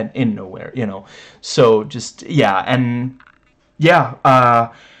place in Nowhere. So just yeah, and yeah,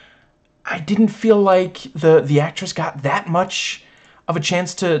 I didn't feel like the actress got that much of a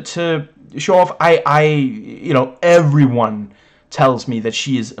chance to show off. Everyone tells me that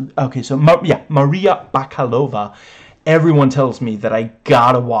she is okay. So yeah, Maria Bakalova. Everyone tells me that I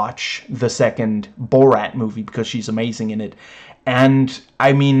gotta watch the second Borat movie because she's amazing in it. And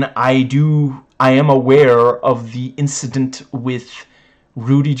I mean, I am aware of the incident with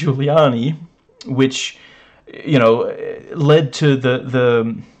Rudy Giuliani, which, you know, led to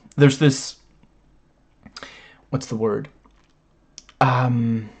there's this, what's the word?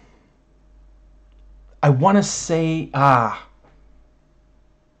 I want to say, I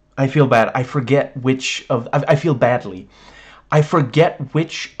feel bad. I forget which of... I feel badly. I forget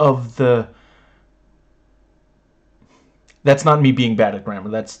which of the... That's not me being bad at grammar.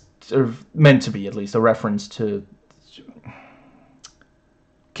 That's meant to be, at least, a reference to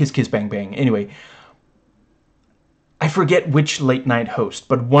Kiss Kiss Bang Bang. Anyway, I forget which late night host,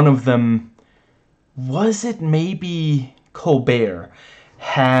 but one of them... Was it maybe Colbert?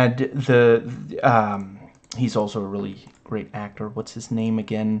 Had the... he's also a really great actor. What's his name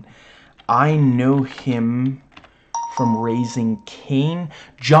again? I know him from Raising Cain.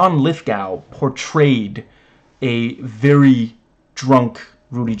 John Lithgow portrayed a very drunk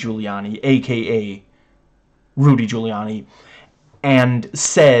Rudy Giuliani, a.k.a. Rudy Giuliani, and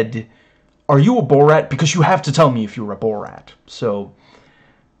said, "Are you a Borat? Because you have to tell me if you're a Borat." So,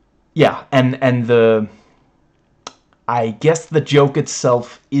 yeah, and the... I guess the joke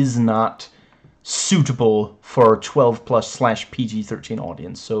itself is not suitable for 12+ / PG-13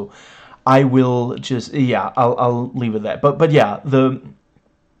 audience, so I will just, yeah, I'll leave it at that. But yeah,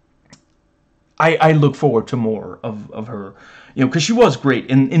 I look forward to more of her, you know, because she was great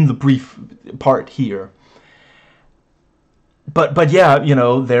in the brief part here. But yeah, you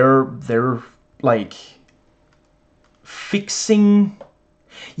know, they're like fixing,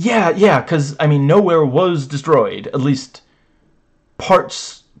 yeah, because I mean, Nowhere was destroyed. At least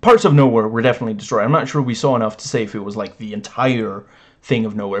parts of Nowhere were definitely destroyed. I'm not sure we saw enough to say if it was like the entire thing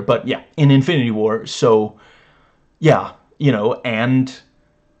of Nowhere, but yeah, in Infinity War. So yeah, you know, and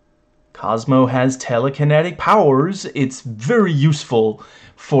Cosmo has telekinetic powers. It's very useful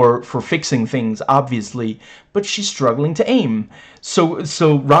for fixing things, obviously, but she's struggling to aim.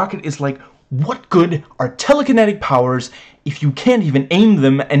 So Rocket is like, what good are telekinetic powers if you can't even aim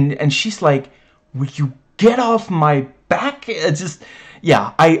them? And she's like, would you get off my back? It's just,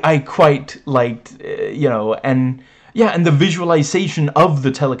 yeah, I quite liked, you know, and yeah, and the visualization of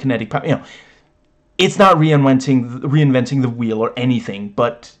the telekinetic power, you know, it's not reinventing the wheel or anything,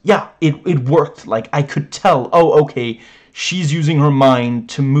 but yeah, it worked. Like, I could tell, oh, okay, she's using her mind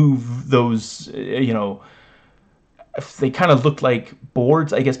to move those, you know, they kind of look like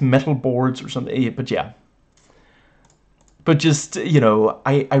boards, I guess, metal boards or something, but yeah. But just, you know,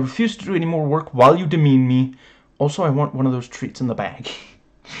 I refuse to do any more work while you demean me. Also, I want one of those treats in the bag.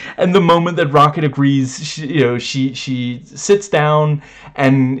 And the moment that Rocket agrees, she sits down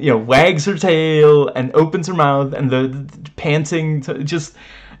and, you know, wags her tail and opens her mouth, and the panting, just,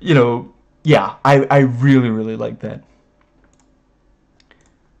 you know, yeah, I really, really like that.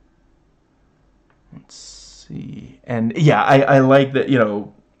 Let's see. And yeah, I like that, you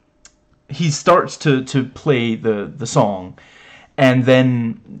know, he starts to play the song, and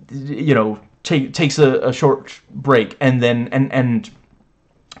then, you know, takes a short break, and then and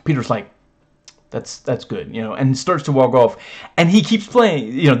Peter's like, that's good, you know, and starts to walk off, and he keeps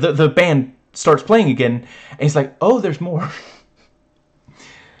playing, you know, the band starts playing again, and he's like, oh, there's more.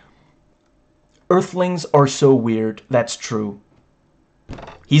 Earthlings are so weird, that's true.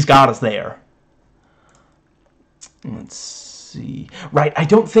 He's got us there. Let's see. Right, I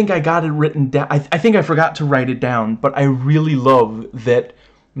don't think I got it written down. I think I forgot to write it down, but I really love that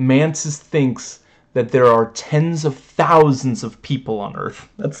Mantis thinks that there are tens of thousands of people on Earth.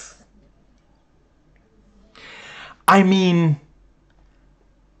 That's... I mean,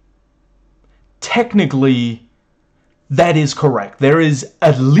 technically, that is correct. There is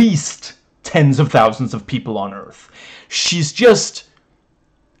at least tens of thousands of people on Earth. She's just...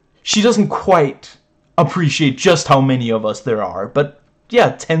 She doesn't quite appreciate just how many of us there are. But,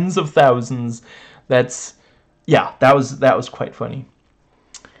 yeah, tens of thousands. That's... Yeah, that was quite funny.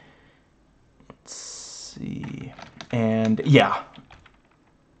 See, and yeah,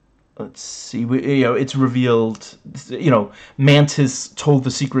 let's see, you know, it's revealed, you know, Mantis told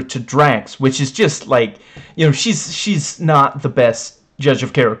the secret to Drax, which is just like, you know, she's not the best judge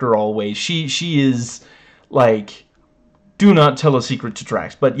of character always. She is like, do not tell a secret to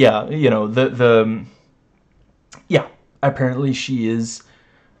Drax. But yeah, you know, yeah, apparently she is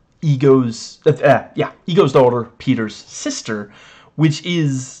Ego's Ego's daughter, Peter's sister, which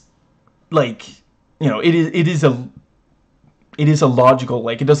is like, you know, it is a logical,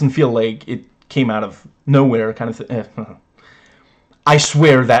 like, it doesn't feel like it came out of nowhere kind of thing. I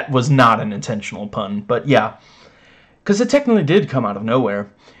swear that was not an intentional pun, but yeah. Because it technically did come out of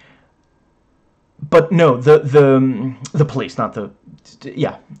nowhere. But no, the police, not the...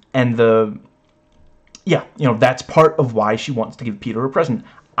 Yeah, and the... Yeah, you know, that's part of why she wants to give Peter a present.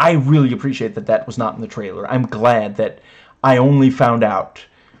 I really appreciate that that was not in the trailer. I'm glad that I only found out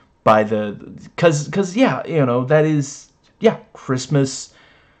by the... Because, yeah, you know, that is... Yeah, Christmas...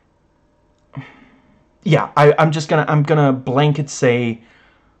 Yeah, I'm gonna blanket say,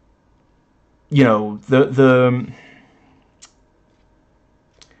 you know, the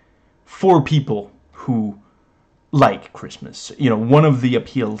for people who like Christmas, you know, one of the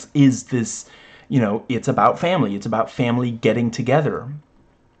appeals is this, you know, it's about family. It's about family getting together.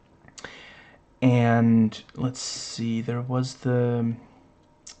 And let's see, there was the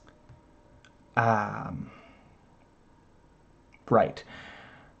right.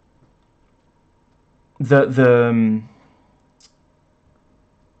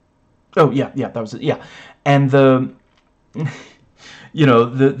 Oh yeah, that was it. Yeah. And the you know,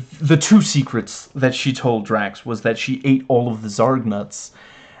 the two secrets that she told Drax was that she ate all of the Zarg nuts,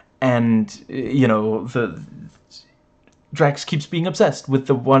 and you know, the Drax keeps being obsessed with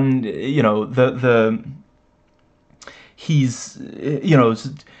the one, you know, the he's, you know,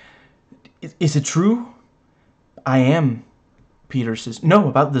 is it true? I am. Peter says, no,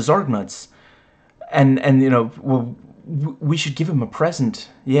 about the Zarg nuts. And you know, well, we should give him a present.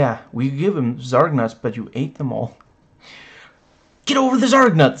 Yeah, we give him Zarg nuts, but you ate them all. Get over the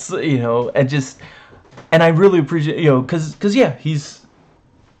Zarg nuts, you know, and I really appreciate, you know, because yeah, he's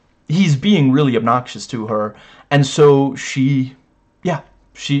being really obnoxious to her, and so she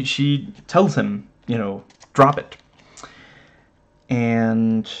tells him, you know, drop it.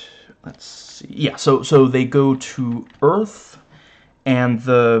 And let's see, yeah, so they go to Earth, and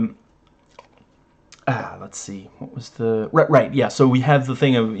the let's see, what was the right, yeah, so we have the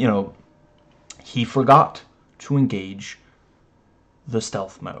thing of, you know, he forgot to engage the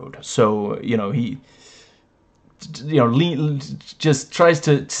stealth mode, so you know, he, you know, just tries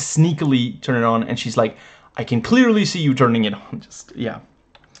to sneakily turn it on, and she's like, I can clearly see you turning it on. Just, yeah.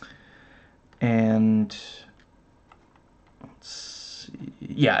 And let's see,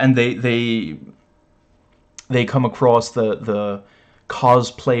 yeah, and they come across the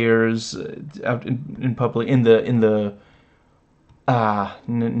cosplayers out in public, in the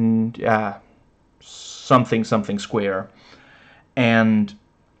something square, and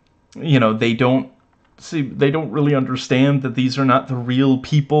you know, they don't really understand that these are not the real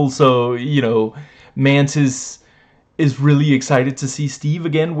people. So you know, Mantis is really excited to see Steve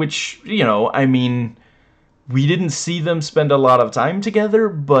again, which, you know, I mean, we didn't see them spend a lot of time together,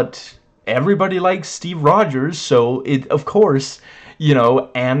 but everybody likes Steve Rogers, so it, of course, you know,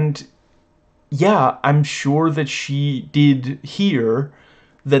 and yeah, I'm sure that she did hear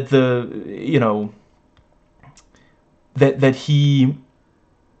that the, you know, that he...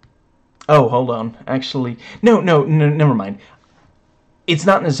 Oh, hold on. Actually, no, never mind. It's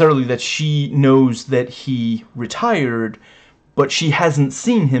not necessarily that she knows that he retired, but she hasn't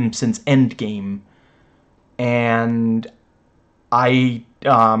seen him since Endgame. And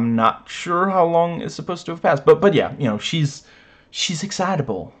I'm not sure how long is supposed to have passed. But yeah, you know, she's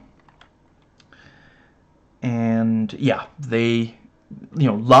excitable. And yeah, they, you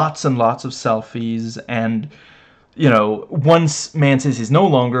know, lots and lots of selfies, and you know, once Mantis is no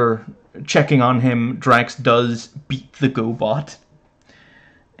longer checking on him, Drax does beat the GoBot.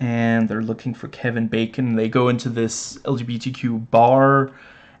 And they're looking for Kevin Bacon. They go into this LGBTQ bar,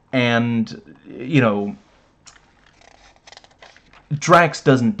 and, you know, Drax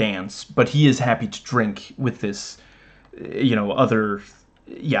doesn't dance, but he is happy to drink with this, you know, other...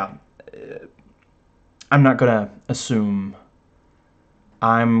 Yeah. I'm not gonna assume.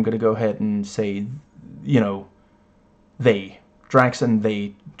 I'm gonna go ahead and say, you know, Drax and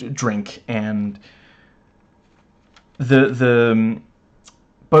they drink, and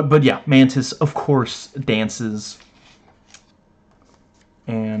but yeah, Mantis of course dances,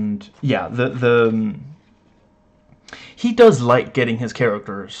 and yeah, he does like getting his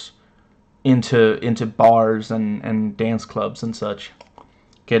characters into bars and dance clubs and such,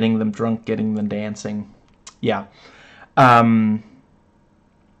 getting them drunk, getting them dancing. Yeah.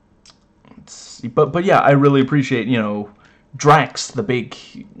 Let's see. But yeah, I really appreciate, you know, Drax, the big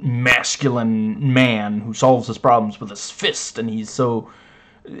masculine man who solves his problems with his fist, and he's so,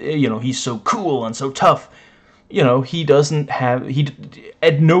 you know, he's so cool and so tough. You know, he doesn't have,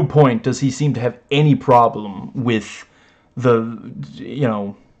 at no point does he seem to have any problem with the, you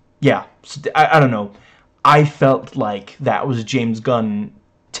know, yeah, I don't know. I felt like that was James Gunn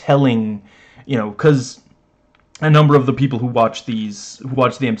telling, you know, because a number of the people who watch the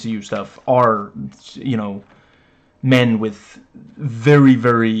MCU stuff are, you know, men with very,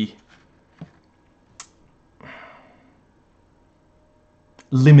 very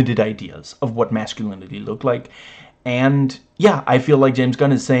limited ideas of what masculinity looked like. And yeah, I feel like James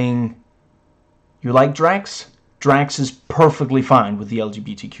Gunn is saying, you like Drax? Drax is perfectly fine with the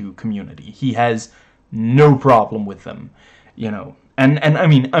LGBTQ community. He has no problem with them, you know. And I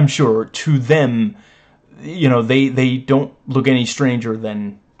mean, I'm sure to them, you know, they don't look any stranger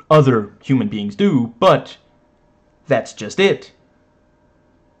than other human beings do, but that's just it.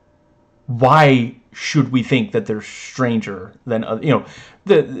 Why should we think that they're stranger than other, you know,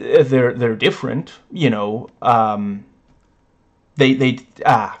 they're different, you know,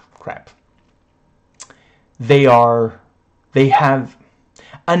 crap. They have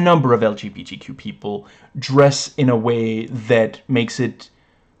a number of LGBTQ people dress in a way that makes it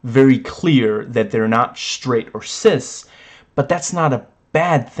very clear that they're not straight or cis, but that's not a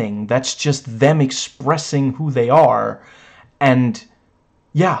bad thing. That's just them expressing who they are. And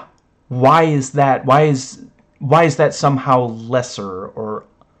yeah, why is that? Why is that somehow lesser or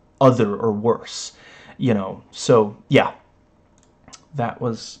other or worse? You know, so yeah, that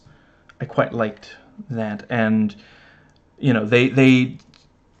was, I quite liked that. And you know, they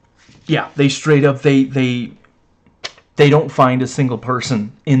straight up, they don't find a single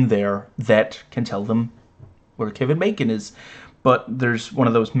person in there that can tell them where Kevin Bacon is. But there's one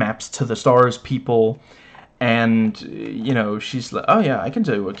of those maps to the stars people, and you know, she's like, oh yeah, I can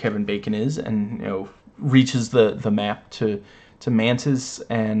tell you what Kevin Bacon is, and you know, reaches the map to Mantis,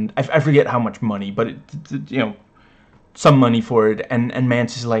 and I forget how much money, but it, you know, some money for it, and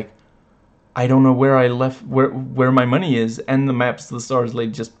Mantis is like, I don't know where I left, where my money is, and the maps to the stars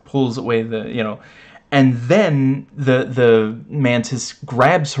lady just pulls away the, you know, and then the Mantis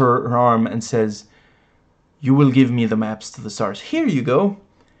grabs her arm and says, you will give me the maps to the stars. Here you go.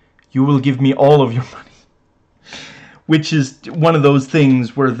 You will give me all of your money. Which is one of those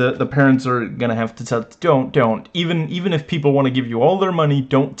things where the parents are gonna have to tell, don't. Even if people want to give you all their money,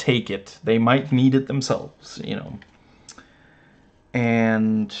 don't take it. They might need it themselves, you know.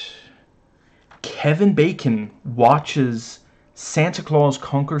 And Kevin Bacon watches Santa Claus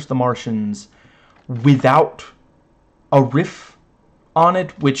Conquers the Martians without a riff on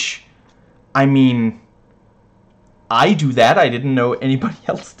it, which, I mean, I do that. I didn't know anybody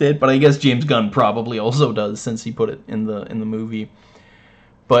else did, but I guess James Gunn probably also does, since he put it in the movie.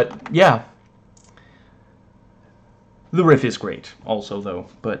 But yeah, the riff is great also, though.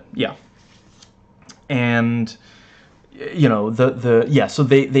 But yeah, and you know, so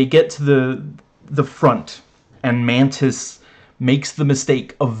they get to the front, and Mantis makes the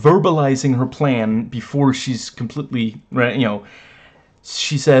mistake of verbalizing her plan before she's completely, you know,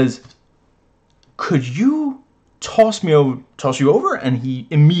 she says, could you toss you over? And he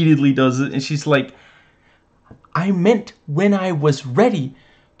immediately does it, and she's like, I meant when I was ready.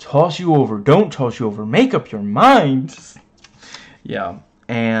 Toss you over. Don't toss you over. Make up your mind. Yeah,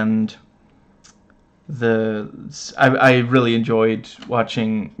 and I really enjoyed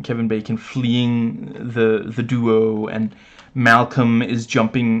watching Kevin Bacon fleeing the duo, and Malcolm is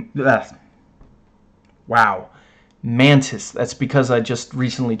jumping. Wow. Mantis. That's because I just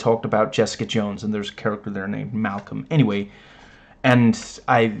recently talked about Jessica Jones, and there's a character there named Malcolm. Anyway, and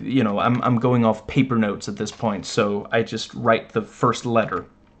I'm going off paper notes at this point, so I just write the first letter.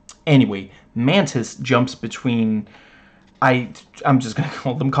 Anyway, Mantis jumps between, I'm just going to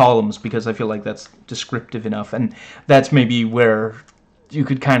call them columns because I feel like that's descriptive enough, and that's maybe where you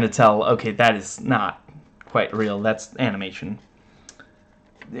could kind of tell, okay, that is not quite real, that's animation.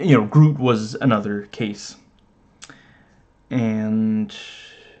 You know, Groot was another case. And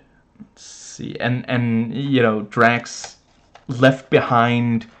let's see, and you know, Drax left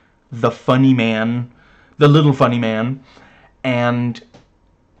behind the funny man, the little funny man, and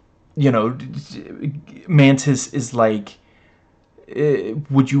you know, Mantis is like,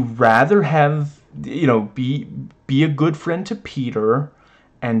 would you rather have, you know, be a good friend to Peter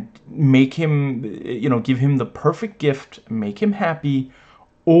and make him, you know, give him the perfect gift, make him happy,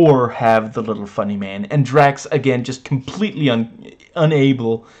 or have the little funny man? And Drax, again, just completely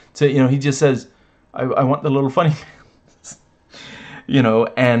unable to, you know, he just says, I want the little funny man. You know,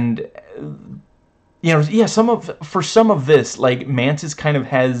 and, you know, yeah, for some of this, like, Mantis kind of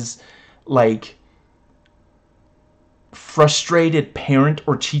has, like, frustrated parent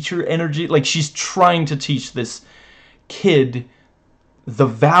or teacher energy. Like, she's trying to teach this kid the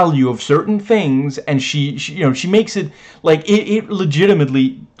value of certain things, and she makes it like it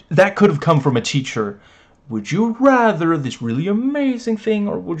legitimately, that could have come from a teacher would you rather this really amazing thing,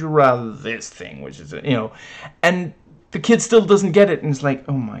 or would you rather this thing, which is, you know, and the kid still doesn't get it, and it's like,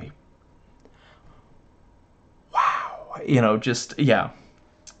 oh my, wow, you know, just, yeah.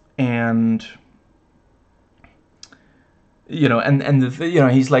 And, you know, and you know,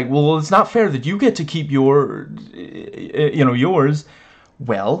 he's like, well, it's not fair that you get to keep your, you know, yours.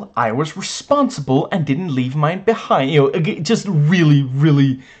 Well, I was responsible and didn't leave mine behind. You know, just really,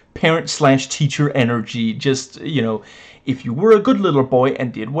 really parent/teacher energy. Just, you know, if you were a good little boy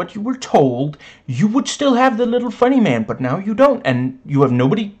and did what you were told, you would still have the little funny man, but now you don't, and you have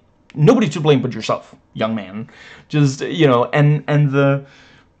nobody to blame but yourself, young man. Just, you know, and the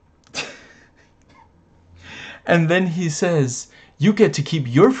and then he says, you get to keep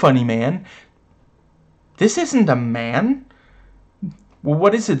your funny man. This isn't a man. Well,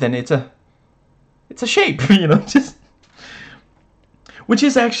 what is it then? It's a shape, you know, just, which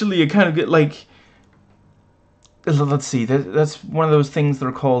is actually a kind of good, like, let's see, that's one of those things that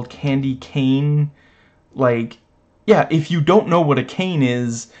are called candy cane. Like, yeah, if you don't know what a cane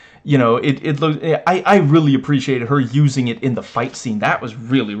is, you know, it looks, I really appreciated her using it in the fight scene. That was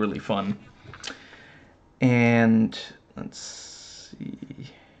really, really fun. And let's see.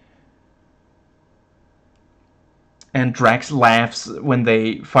 And Drax laughs when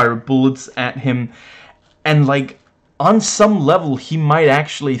they fire bullets at him. And, like, on some level, he might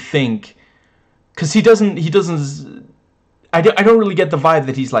actually think... Because he doesn't... I don't really get the vibe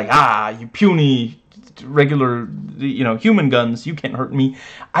that he's like, ah, you puny, regular, you know, human guns, you can't hurt me.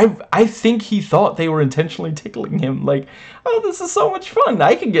 I think he thought they were intentionally tickling him. Like, oh, this is so much fun.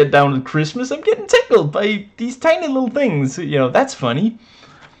 I can get down to Christmas. I'm getting tickled by these tiny little things. You know, that's funny.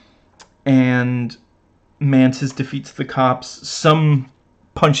 And Mantis defeats the cops. Some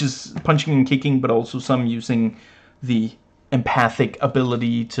punching and kicking, but also some using the empathic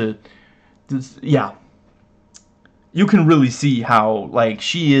ability to... Yeah. You can really see how, like,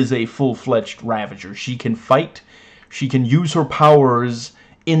 she is a full-fledged Ravager. She can fight. She can use her powers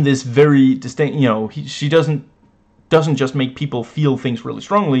in this very distinct... You know, she doesn't just make people feel things really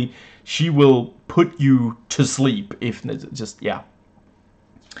strongly. She will put you to sleep if... Just, yeah.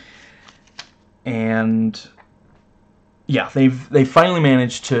 And... Yeah, they finally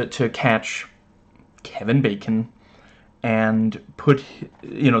managed to catch Kevin Bacon and put...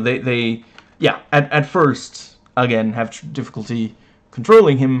 You know, they yeah, at first... Again, have difficulty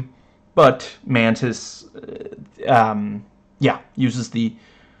controlling him, but Mantis, yeah, uses the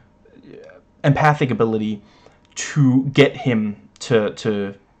empathic ability to get him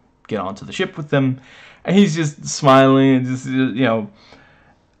to get onto the ship with them, and he's just smiling and just, you know,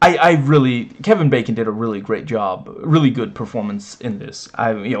 I really, Kevin Bacon did a really great job, really good performance in this.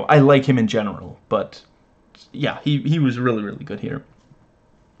 I like him in general, but yeah, he was really, really good here.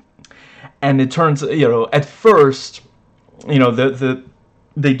 And it turns, you know, at first, you know,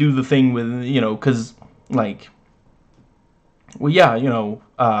 they do the thing with, you know, because, like, well, yeah, you know,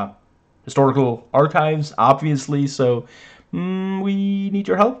 historical archives, obviously, so we need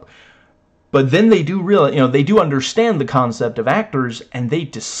your help. But then they do realize, you know, they do understand the concept of actors, and they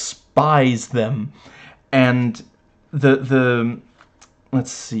despise them. And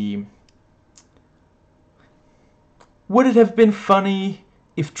let's see, would it have been funny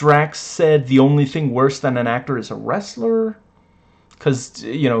if Drax said the only thing worse than an actor is a wrestler? Because,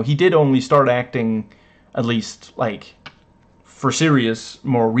 you know, he did only start acting, at least, like, for serious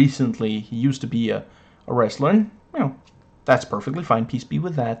more recently. He used to be a wrestler, and, you know, that's perfectly fine. Peace be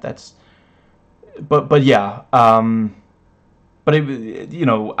with that. That's... But yeah, but, you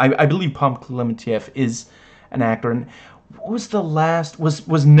know, I believe Pom Klementieff is an actor, and what was the last...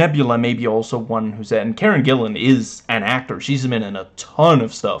 Was Nebula maybe also one who said... And Karen Gillan is an actor. She's been in a ton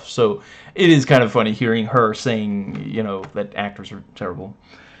of stuff. So it is kind of funny hearing her saying, you know, that actors are terrible.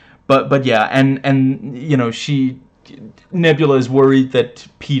 But yeah, and you know, Nebula is worried that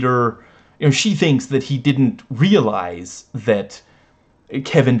Peter... You know, she thinks that he didn't realize that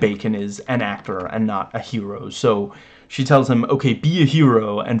Kevin Bacon is an actor and not a hero. So she tells him, okay, be a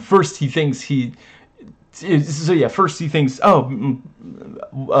hero. And first he thinks So yeah, first he thinks, oh,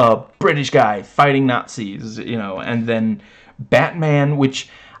 British guy fighting Nazis, you know, and then Batman, which,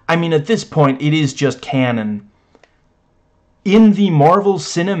 I mean, at this point, it is just canon. In the Marvel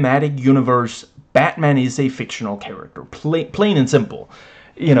Cinematic Universe, Batman is a fictional character, plain and simple.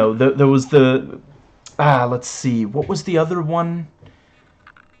 You know, there was the, let's see, what was the other one?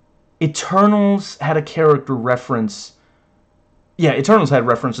 Eternals had a character reference. Yeah, Eternals had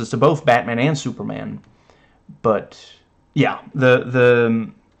references to both Batman and Superman. But yeah,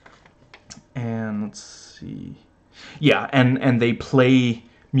 and let's see, yeah, and they play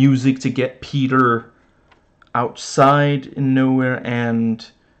music to get Peter outside in nowhere, and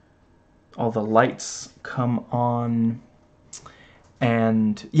all the lights come on.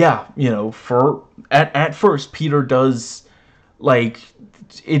 And yeah, for at first Peter does, like,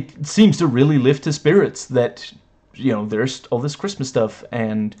 it seems to really lift his spirits that there's all this Christmas stuff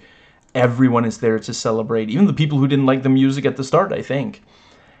and everyone is there to celebrate, even the people who didn't like the music at the start, I think.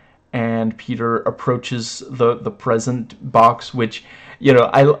 And Peter approaches the present box, which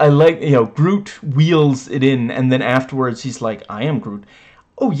I like. Groot wheels it in, and then afterwards he's like, "I am Groot."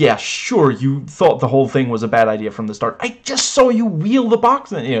 Oh yeah, sure, you thought the whole thing was a bad idea from the start. I just saw you wheel the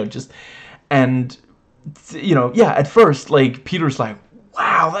box, and and yeah, at first, like, Peter's like,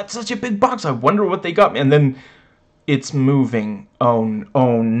 "Wow, that's such a big box. I wonder what they got me." And then it's moving. Oh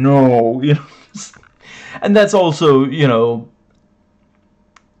no, and that's also,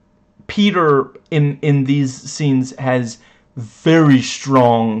 Peter in these scenes has very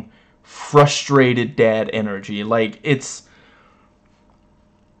strong, frustrated dad energy. Like, it's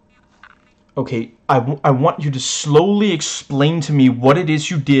okay. I want you to slowly explain to me what it is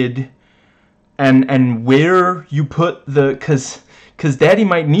you did, and where you put the, cause Daddy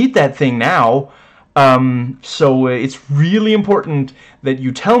might need that thing now. So it's really important that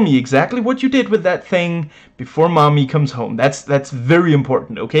you tell me exactly what you did with that thing before Mommy comes home. That's very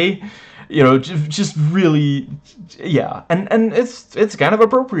important, okay? Just really, yeah. And it's kind of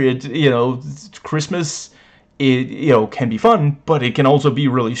appropriate. Christmas, can be fun, but it can also be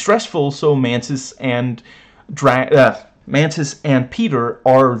really stressful. So Mantis and Peter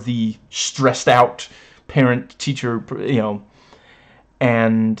are the stressed out parent teacher,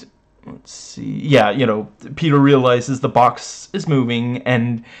 and let's see. Yeah, Peter realizes the box is moving,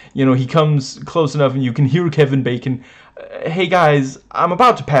 and he comes close enough, and you can hear Kevin Bacon. Hey guys, I'm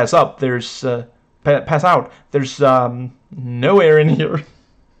about to pass up. There's pass out. There's no air in here.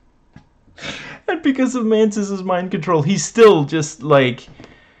 And because of Mantis's mind control, he's still just like,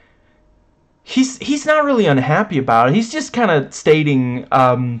 he's not really unhappy about it. He's just kind of stating,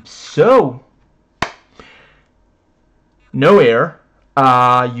 so no air.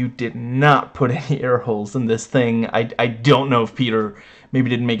 You did not put any air holes in this thing. I don't know if Peter maybe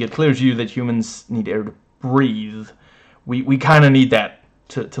didn't make it clear to you that humans need air to breathe. We kind of need that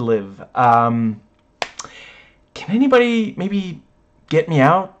to live. Can anybody maybe get me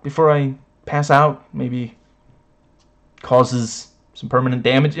out before I pass out? Maybe causes some permanent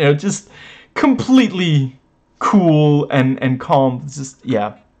damage. Just completely cool and calm. Just,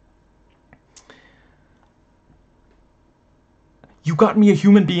 yeah. You got me a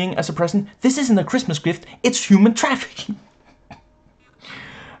human being as a present? This isn't a Christmas gift, it's human trafficking.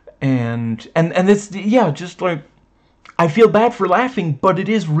 and it's, yeah, just like, I feel bad for laughing, but it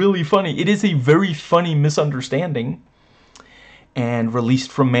is really funny. It is a very funny misunderstanding. And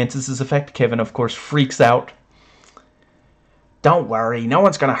released from Mantis's effect, Kevin, of course, freaks out. Don't worry, no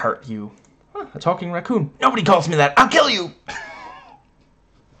one's gonna hurt you. Huh, a talking raccoon. Nobody calls me that. I'll kill you!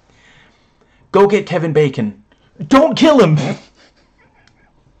 Go get Kevin Bacon. Don't kill him!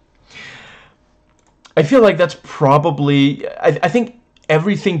 I feel like that's probably... I think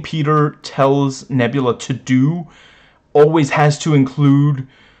everything Peter tells Nebula to do always has to include,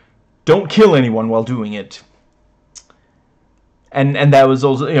 don't kill anyone while doing it. And that was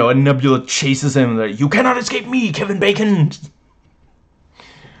also, and Nebula chases him, like, you cannot escape me, Kevin Bacon!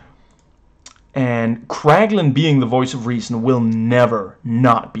 And Kraglin being the voice of reason will never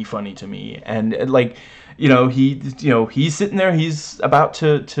not be funny to me. And, like, he's sitting there, he's about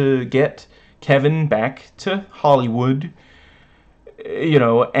to get Kevin back to Hollywood,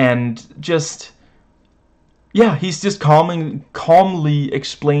 and just, yeah, he's just calmly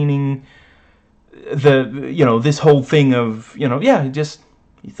explaining this whole thing of, yeah,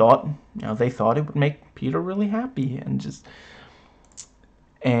 he thought, they thought it would make Peter really happy,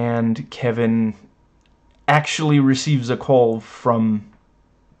 and Kevin actually receives a call from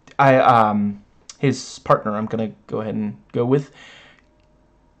his partner. I'm gonna go ahead and go with,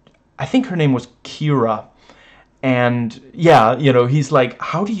 I think her name was Kira, and yeah, he's like,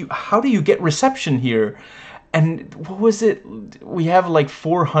 how do you get reception here? And what was it? We have like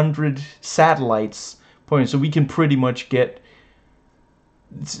 400 satellites pointing, so we can pretty much get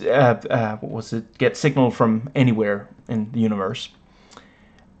get signal from anywhere in the universe.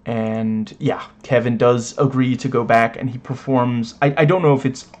 And yeah, Kevin does agree to go back, and he performs. I don't know if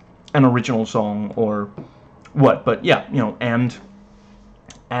it's an original song or what, but yeah, and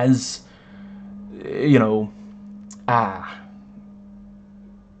as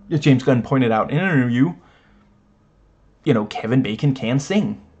James Gunn pointed out in an interview, Kevin Bacon can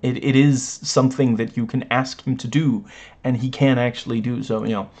sing. It is something that you can ask him to do, and he can actually do so,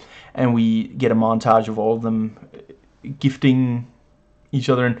 you know. And we get a montage of all of them gifting each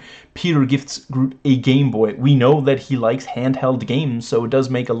other, and Peter gifts Groot a Game Boy. We know that he likes handheld games, so it does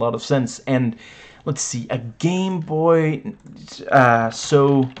make a lot of sense. And let's see, a Game Boy,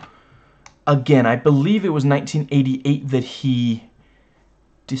 so again, I believe it was 1988 that he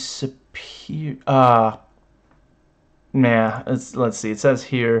disappeared. Let's see. It says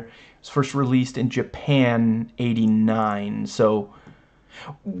here it was first released in Japan '89. So,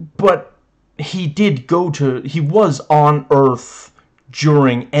 but he did he was on Earth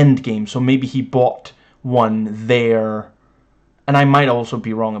during Endgame, so maybe he bought one there. And I might also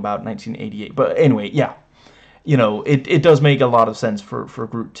be wrong about 1988. But anyway, yeah. You know, it does make a lot of sense for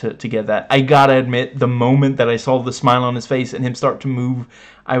Groot to get that. I gotta admit, the moment that I saw the smile on his face and him start to move,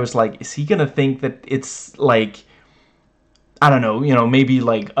 I was like, is he gonna think that it's like, I don't know, you know, maybe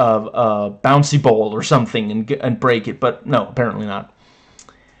like a bouncy ball or something and break it, but no, apparently not.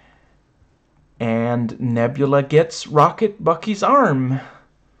 And Nebula gets Rocket Bucky's arm.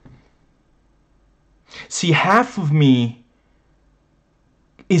 See, half of me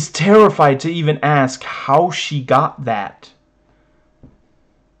is terrified to even ask how she got that.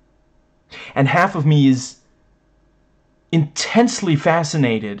 And half of me is intensely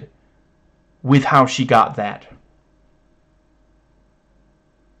fascinated with how she got that.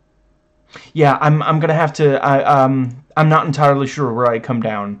 Yeah, I'm gonna have to. I'm not entirely sure where I come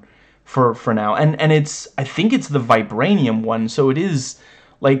down for now, and I think it's the vibranium one, so it is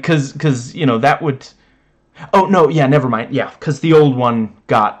like cause you know that would. Oh no, yeah, never mind. Yeah, because the old one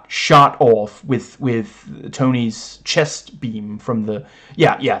got shot off with Tony's chest beam from the.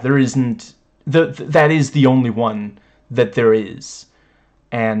 Yeah. There isn't that is the only one that there is,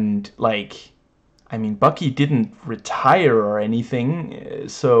 and like, I mean, Bucky didn't retire or anything,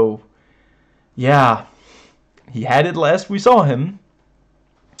 so. Yeah, he had it last we saw him.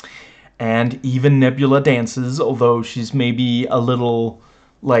 And even Nebula dances, although she's maybe a little,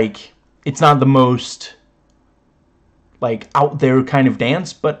 like, it's not the most, like, out there kind of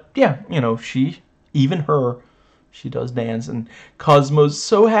dance, but yeah, you know, she does dance. And Cosmo's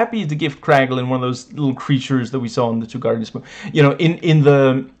so happy to gift Kraglin one of those little creatures that we saw in the two Guardians movie. You know, in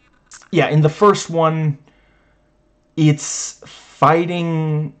the first one, it's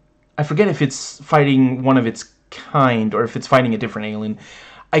fighting. I forget if it's fighting one of its kind or if it's fighting a different alien.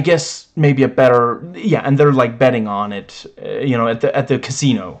 I guess maybe a better, yeah, and they're like betting on it, you know, at the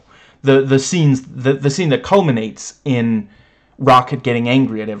casino. The scene that culminates in Rocket getting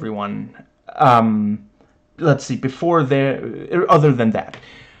angry at everyone. Let's see, before there, other than that,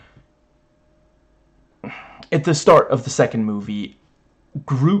 at the start of the second movie,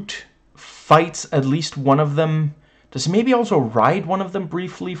 Groot fights at least one of them. Does he maybe also ride one of them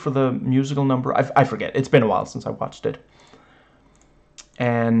briefly for the musical number? I forget. It's been a while since I watched it.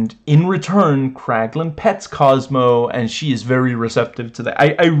 And in return, Kraglin pets Cosmo, and she is very receptive to that.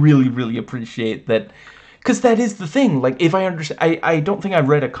 I really, really appreciate that. Because that is the thing. Like, if I understand... I don't think I've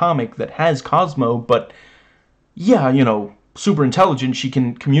read a comic that has Cosmo, but... Yeah, you know, super intelligent. She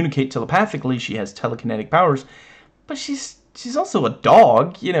can communicate telepathically. She has telekinetic powers. But she's also a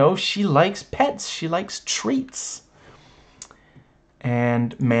dog, you know. She likes pets. She likes treats.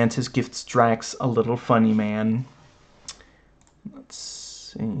 And Mantis gifts Drax a little funny man. Let's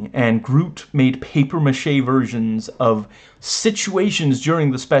see. And Groot made papier-mâché versions of situations during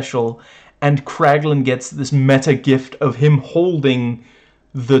the special, and Kraglin gets this meta gift of him holding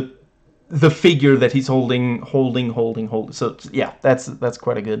the figure that he's holding. So yeah, that's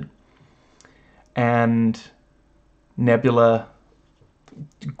quite a good. And Nebula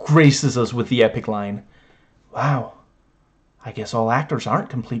graces us with the epic line, "Wow. I guess all actors aren't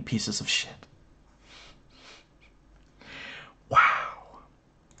complete pieces of shit." Wow.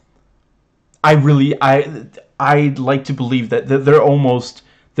 I'd like to believe that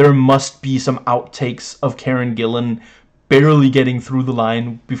there must be some outtakes of Karen Gillan barely getting through the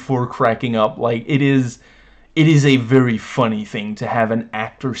line before cracking up. Like, it is a very funny thing to have an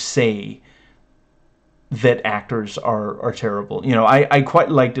actor say that actors are terrible. You know, I quite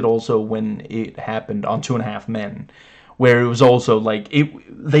liked it also when it happened on 2.5 Men. Where it was also like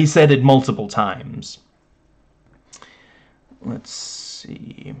they said it multiple times. Let's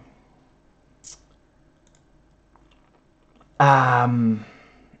see.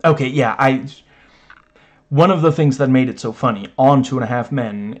 Okay, yeah, one of the things that made it so funny on 2.5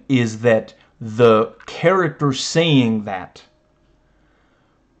 Men is that the character saying that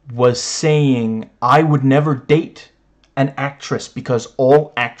was saying, I would never date an actress because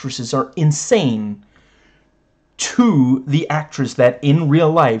all actresses are insane, to the actress that in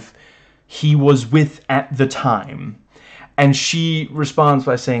real life he was with at the time. And she responds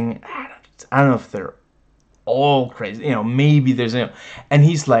by saying, I don't know if they're all crazy, you know, maybe there's, you know, and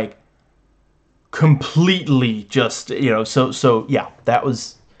he's like completely just, you know, so yeah, that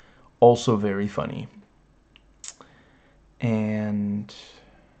was also very funny. And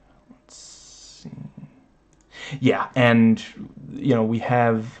let's see. Yeah, and you know, we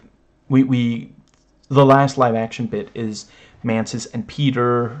have the last live action bit is Mantis and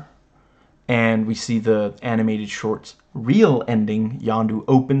Peter, and we see the animated short's real ending. Yondu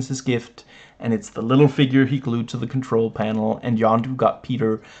opens his gift, and it's the little figure he glued to the control panel, and Yondu got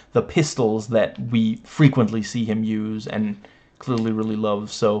Peter the pistols that we frequently see him use and clearly really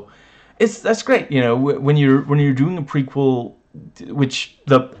loves. So that's great, you know, when you're doing a prequel, which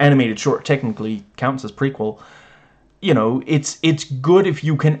the animated short technically counts as prequel. You know, it's good if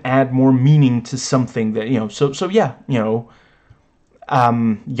you can add more meaning to something that, you know, so yeah, you know,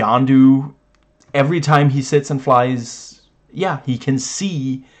 Yondu, every time he sits and flies, yeah, he can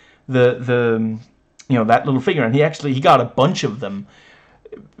see the you know, that little figure, and he got a bunch of them,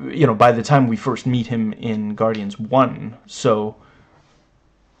 you know, by the time we first meet him in Guardians 1. So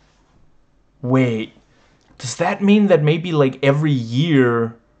wait, does that mean that maybe like every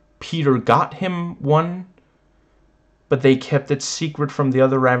year Peter got him one? But they kept it secret from the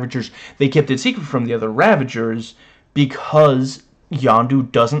other Ravagers. They kept it secret from the other Ravagers because Yondu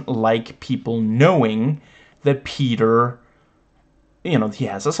doesn't like people knowing that Peter, you know, he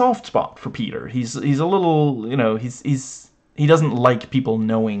has a soft spot for Peter. He's a little, you know, he doesn't like people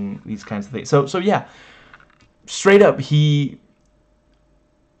knowing these kinds of things. So yeah, straight up, he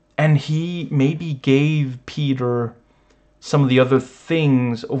maybe gave Peter some of the other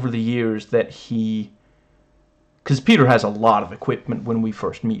things over the years that he, because Peter has a lot of equipment when we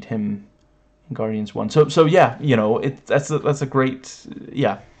first meet him in Guardians 1. So yeah, you know, that's a great,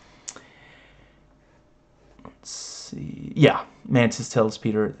 yeah. Let's see. Yeah, Mantis tells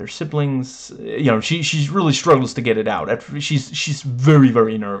Peter they're siblings. You know, she really struggles to get it out. She's very,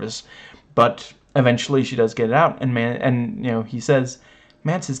 very nervous, but eventually she does get it out. And you know, he says,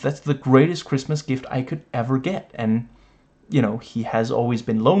 Mantis, that's the greatest Christmas gift I could ever get. And you know, he has always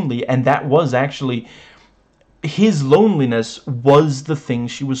been lonely, and that was actually, his loneliness was the thing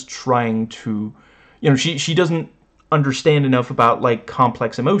she was trying to, you know, she doesn't understand enough about like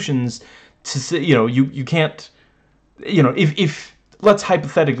complex emotions to say, you know, you can't, you know, if let's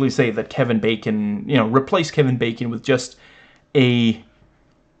hypothetically say that Kevin Bacon, you know, replace Kevin Bacon with just a,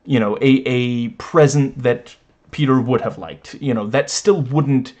 you know, a present that Peter would have liked, you know, that still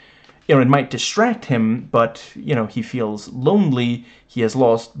wouldn't, you know, it might distract him, but you know, he feels lonely. He has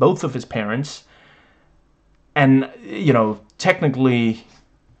lost both of his parents. And, you know, technically,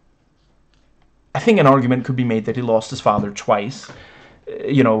 I think an argument could be made that he lost his father twice.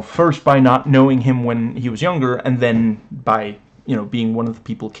 You know, first by not knowing him when he was younger, and then by, you know, being one of the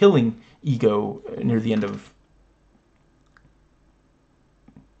people killing Ego near the end of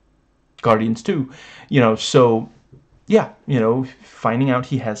Guardians 2. You know, so, yeah, you know, finding out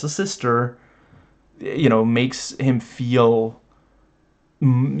he has a sister, you know, makes him feel,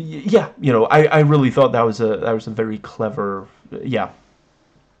 yeah, you know, I really thought that was a very clever, yeah.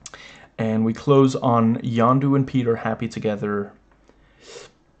 And we close on Yondu and Peter happy together,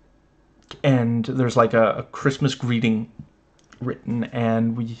 and there's like a Christmas greeting written,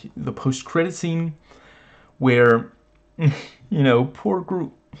 and the post-credit scene where, you know, poor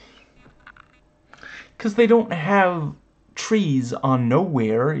Groot, because they don't have trees on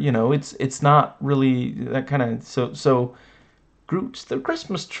nowhere, you know, it's not really that kind of, so Groot's the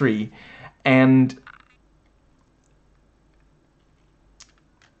Christmas tree, and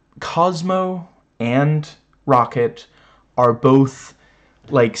Cosmo and Rocket are both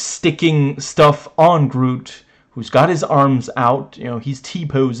like sticking stuff on Groot, who's got his arms out, you know, he's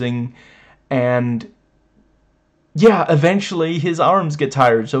T-posing, and yeah, eventually his arms get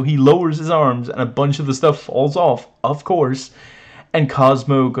tired, so he lowers his arms and a bunch of the stuff falls off, of course, and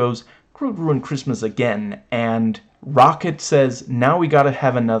Cosmo goes, Groot ruined Christmas again, and Rocket says, now we gotta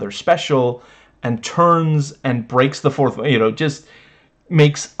have another special, and turns and breaks the fourth, you know, just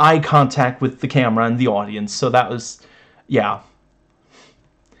makes eye contact with the camera and the audience. So that was, yeah.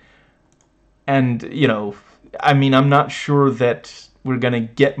 And, you know, I mean, I'm not sure that we're gonna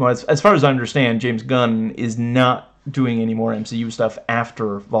get more, as far as I understand, James Gunn is not doing any more MCU stuff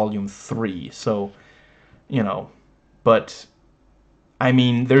after Volume 3, so, you know, but I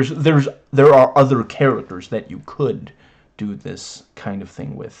mean, there are other characters that you could do this kind of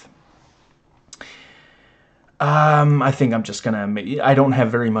thing with. I think I'm just gonna I don't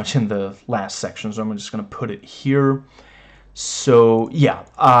have very much in the last section, so I'm just gonna put it here. So yeah,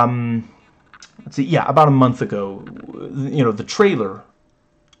 let's see, yeah, about a month ago, the trailer,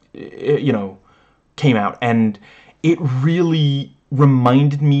 came out, and it really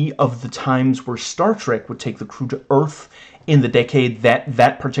reminded me of the times where Star Trek would take the crew to Earth in the decade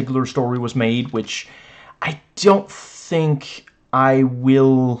that particular story was made, which I don't think I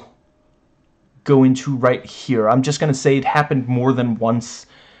will go into right here. I'm just going to say it happened more than once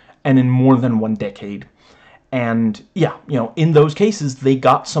and in more than one decade. And yeah, in those cases, they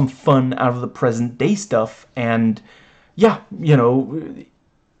got some fun out of the present day stuff. And yeah,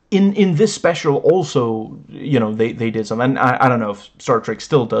 in this special also, they did some. And I don't know if Star Trek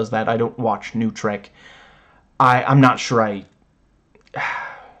still does that. I don't watch New Trek. I'm not sure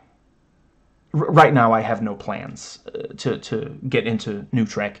right now I have no plans to get into New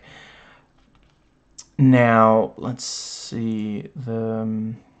Trek. Now, let's see,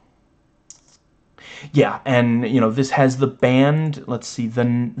 yeah, and, this has the band, let's see,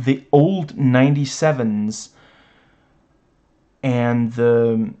 the old 97's, and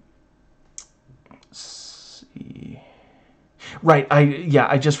let's see, right,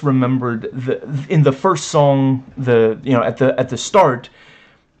 I just remembered, in the first song, at the start,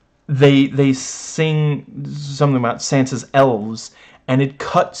 they sing something about Santa's elves, and it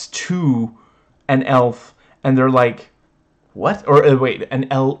cuts to an elf, and they're like, what? Or wait, an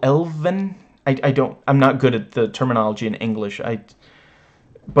elven? I'm not good at the terminology in English.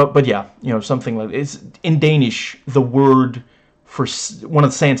 But yeah, something like it's in Danish. The word for one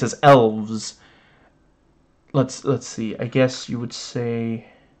of Santa's elves. Let's see. I guess you would say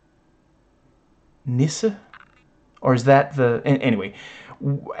Nisse, or is that the anyway?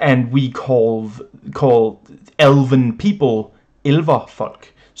 And we call elven people Ilverfolk.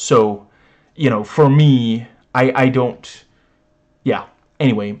 So, for me, I don't. Yeah.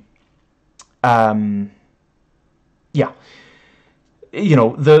 Anyway. Yeah.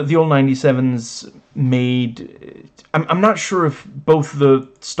 The old 97's made. I'm not sure if both the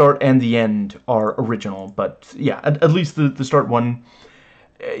start and the end are original, but yeah, at least the start one.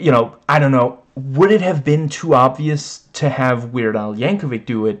 I don't know. Would it have been too obvious to have Weird Al Yankovic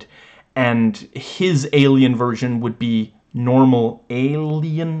do it, and his alien version would be normal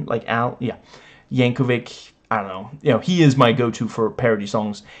alien, like Al? Yeah, Yankovic. I don't know. He is my go-to for parody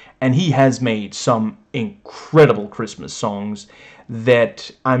songs, and he has made some incredible Christmas songs that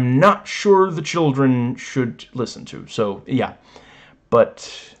I'm not sure the children should listen to. So yeah,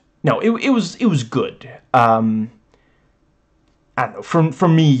 but no, it was good. I don't know. For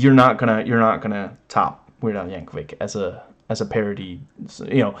me, you're not gonna top Weird Al Yankovic as a parody.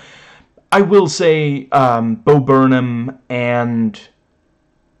 I will say Bo Burnham, and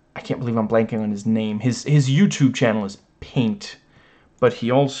I can't believe I'm blanking on his name. His YouTube channel is Paint, but he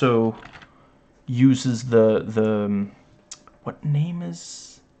also uses the what name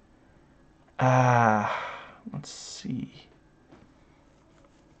is let's see.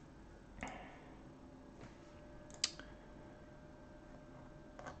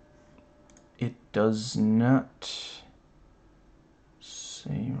 It does not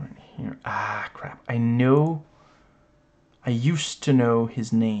say right here. Crap. I used to know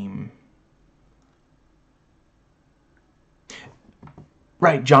his name.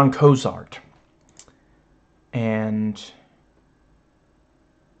 Right, John Cozart. And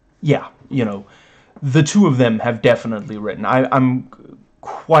yeah, the two of them have definitely written. I'm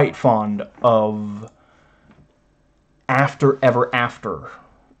quite fond of After Ever After.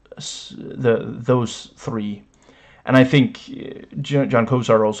 Those three, and I think John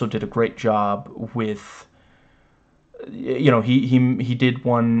Cozart also did a great job with. He did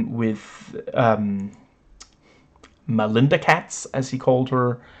one with Melinda Katz, as he called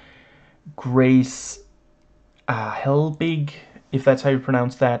her, Grace Helbig, if that's how you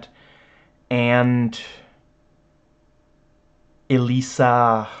pronounce that, and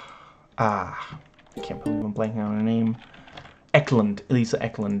Elisa. I can't believe I'm blanking on her name. Elisa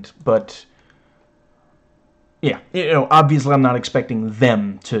Eklund, but yeah, obviously I'm not expecting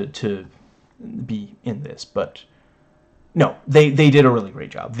them to be in this, but no, they did a really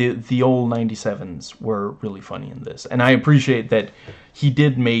great job. The old 97's were really funny in this, and I appreciate that he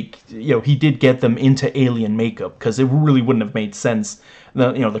did he did get them into alien makeup, because it really wouldn't have made sense.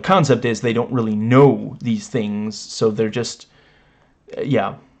 The concept is they don't really know these things, so they're just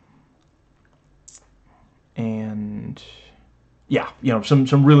yeah, and yeah,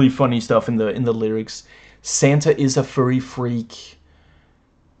 some really funny stuff in the lyrics. Santa is a furry freak.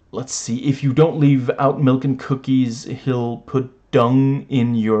 Let's see. If you don't leave out milk and cookies, he'll put dung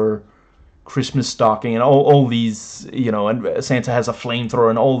in your Christmas stocking and all these, you know, and Santa has a flamethrower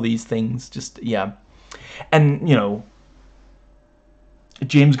and all these things. Just, yeah. And, you know,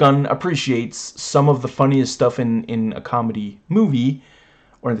 James Gunn appreciates some of the funniest stuff in a comedy movie,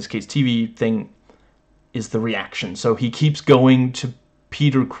 or in this case TV thing, is the reaction. So he keeps going to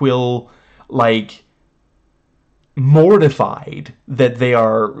Peter Quill, like, mortified that they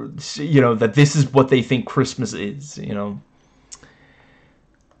are, you know, that this is what they think Christmas is, you know.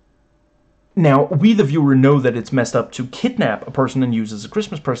 Now, we the viewer know that it's messed up to kidnap a person and use as a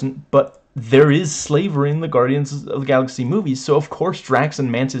Christmas present, but there is slavery in the Guardians of the Galaxy movies, so of course Drax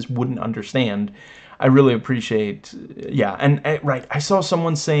and Mantis wouldn't understand. I really appreciate, yeah, and right, I saw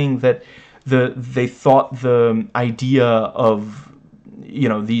someone saying that they thought the idea of, you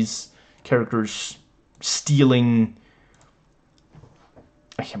know, these characters stealing,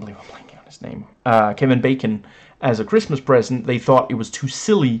 I can't believe I'm blanking on his name, Kevin Bacon as a Christmas present, they thought it was too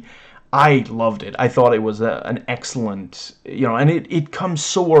silly. I loved it. I thought it was an excellent, you know, and it comes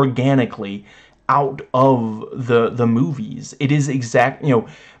so organically out of the movies. It is exact, you know,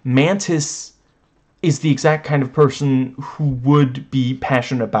 Mantis is the exact kind of person who would be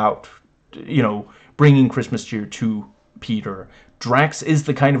passionate about, you know, bringing Christmas cheer to Peter. Drax is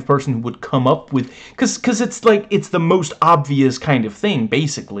the kind of person who would come up with, because it's like, it's the most obvious kind of thing,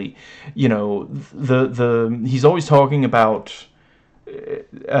 basically. You know, he's always talking about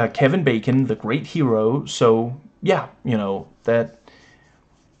Kevin Bacon, the great hero. So yeah, you know, that,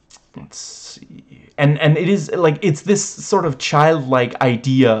 let's see, and it is like, it's this sort of childlike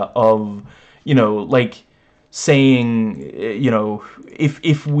idea of, you know, like saying, you know,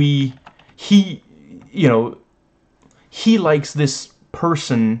 you know, he likes this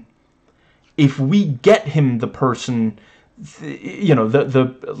person, if we get him the person, you know,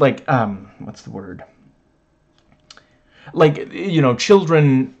 like, what's the word? Like, you know,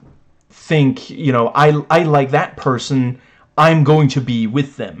 children think, you know, I like that person, I'm going to be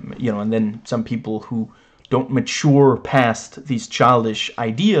with them, you know, and then some people who don't mature past these childish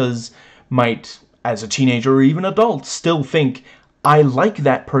ideas might, as a teenager or even adult, still think, I like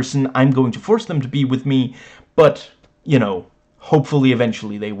that person, I'm going to force them to be with me, but, you know, hopefully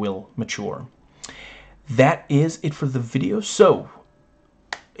eventually they will mature. That is it for the video, so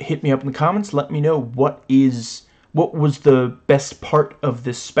hit me up in the comments, let me know what was the best part of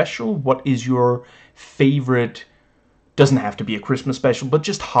this special, what is your favorite, doesn't have to be a Christmas special, but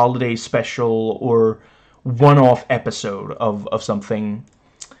just holiday special or one-off episode of something.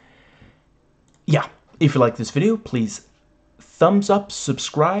 Yeah, if you like this video, please thumbs up,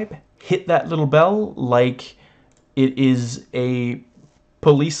 subscribe, hit that little bell like it is a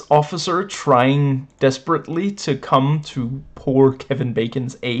police officer trying desperately to come to poor Kevin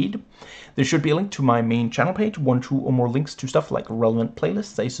Bacon's aid. There should be a link to my main channel page, 1, 2, or more links to stuff like relevant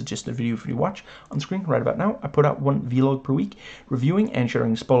playlists, a suggested video for you to watch on screen right about now. I put out one vlog per week, reviewing and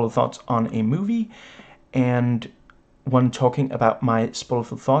sharing spoiler thoughts on a movie, and one talking about my spoiler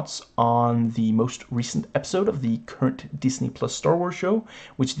thoughts on the most recent episode of the current Disney Plus Star Wars show,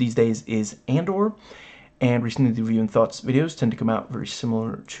 which these days is Andor. And recently the Review and Thoughts videos tend to come out very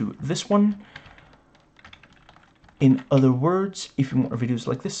similar to this one. In other words, if you want more videos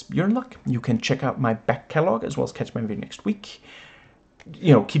like this, you're in luck. You can check out my back catalog as well as catch my video next week.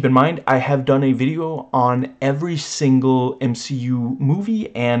 You know, keep in mind, I have done a video on every single MCU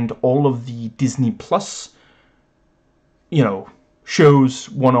movie and all of the Disney Plus, you know, shows,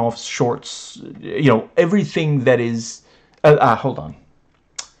 one-offs, shorts, you know, everything that is, hold on.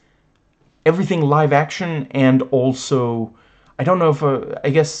 Everything live action, and also, I don't know if,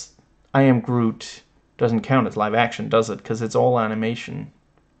 I guess I Am Groot doesn't count as live action, does it? Because it's all animation.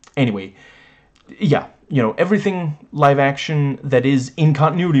 Anyway, yeah, you know, everything live action that is in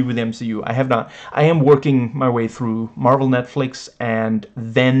continuity with MCU, I am working my way through Marvel Netflix, and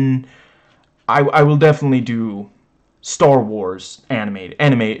then I will definitely do Star Wars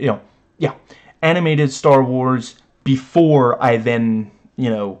animated, you know, yeah, animated Star Wars before I then, you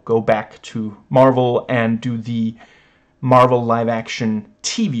know, go back to Marvel and do the Marvel live-action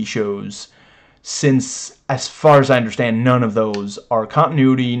TV shows, since, as far as I understand, none of those are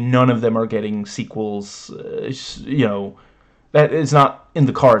continuity, none of them are getting sequels, you know, that is not in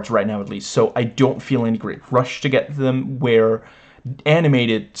the cards right now, at least, so I don't feel any great rush to get them, where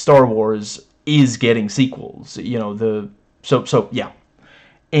animated Star Wars is getting sequels, you know, so yeah.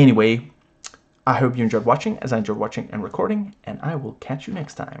 Anyway, I hope you enjoyed watching, as I enjoyed watching and recording, and I will catch you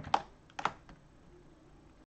next time.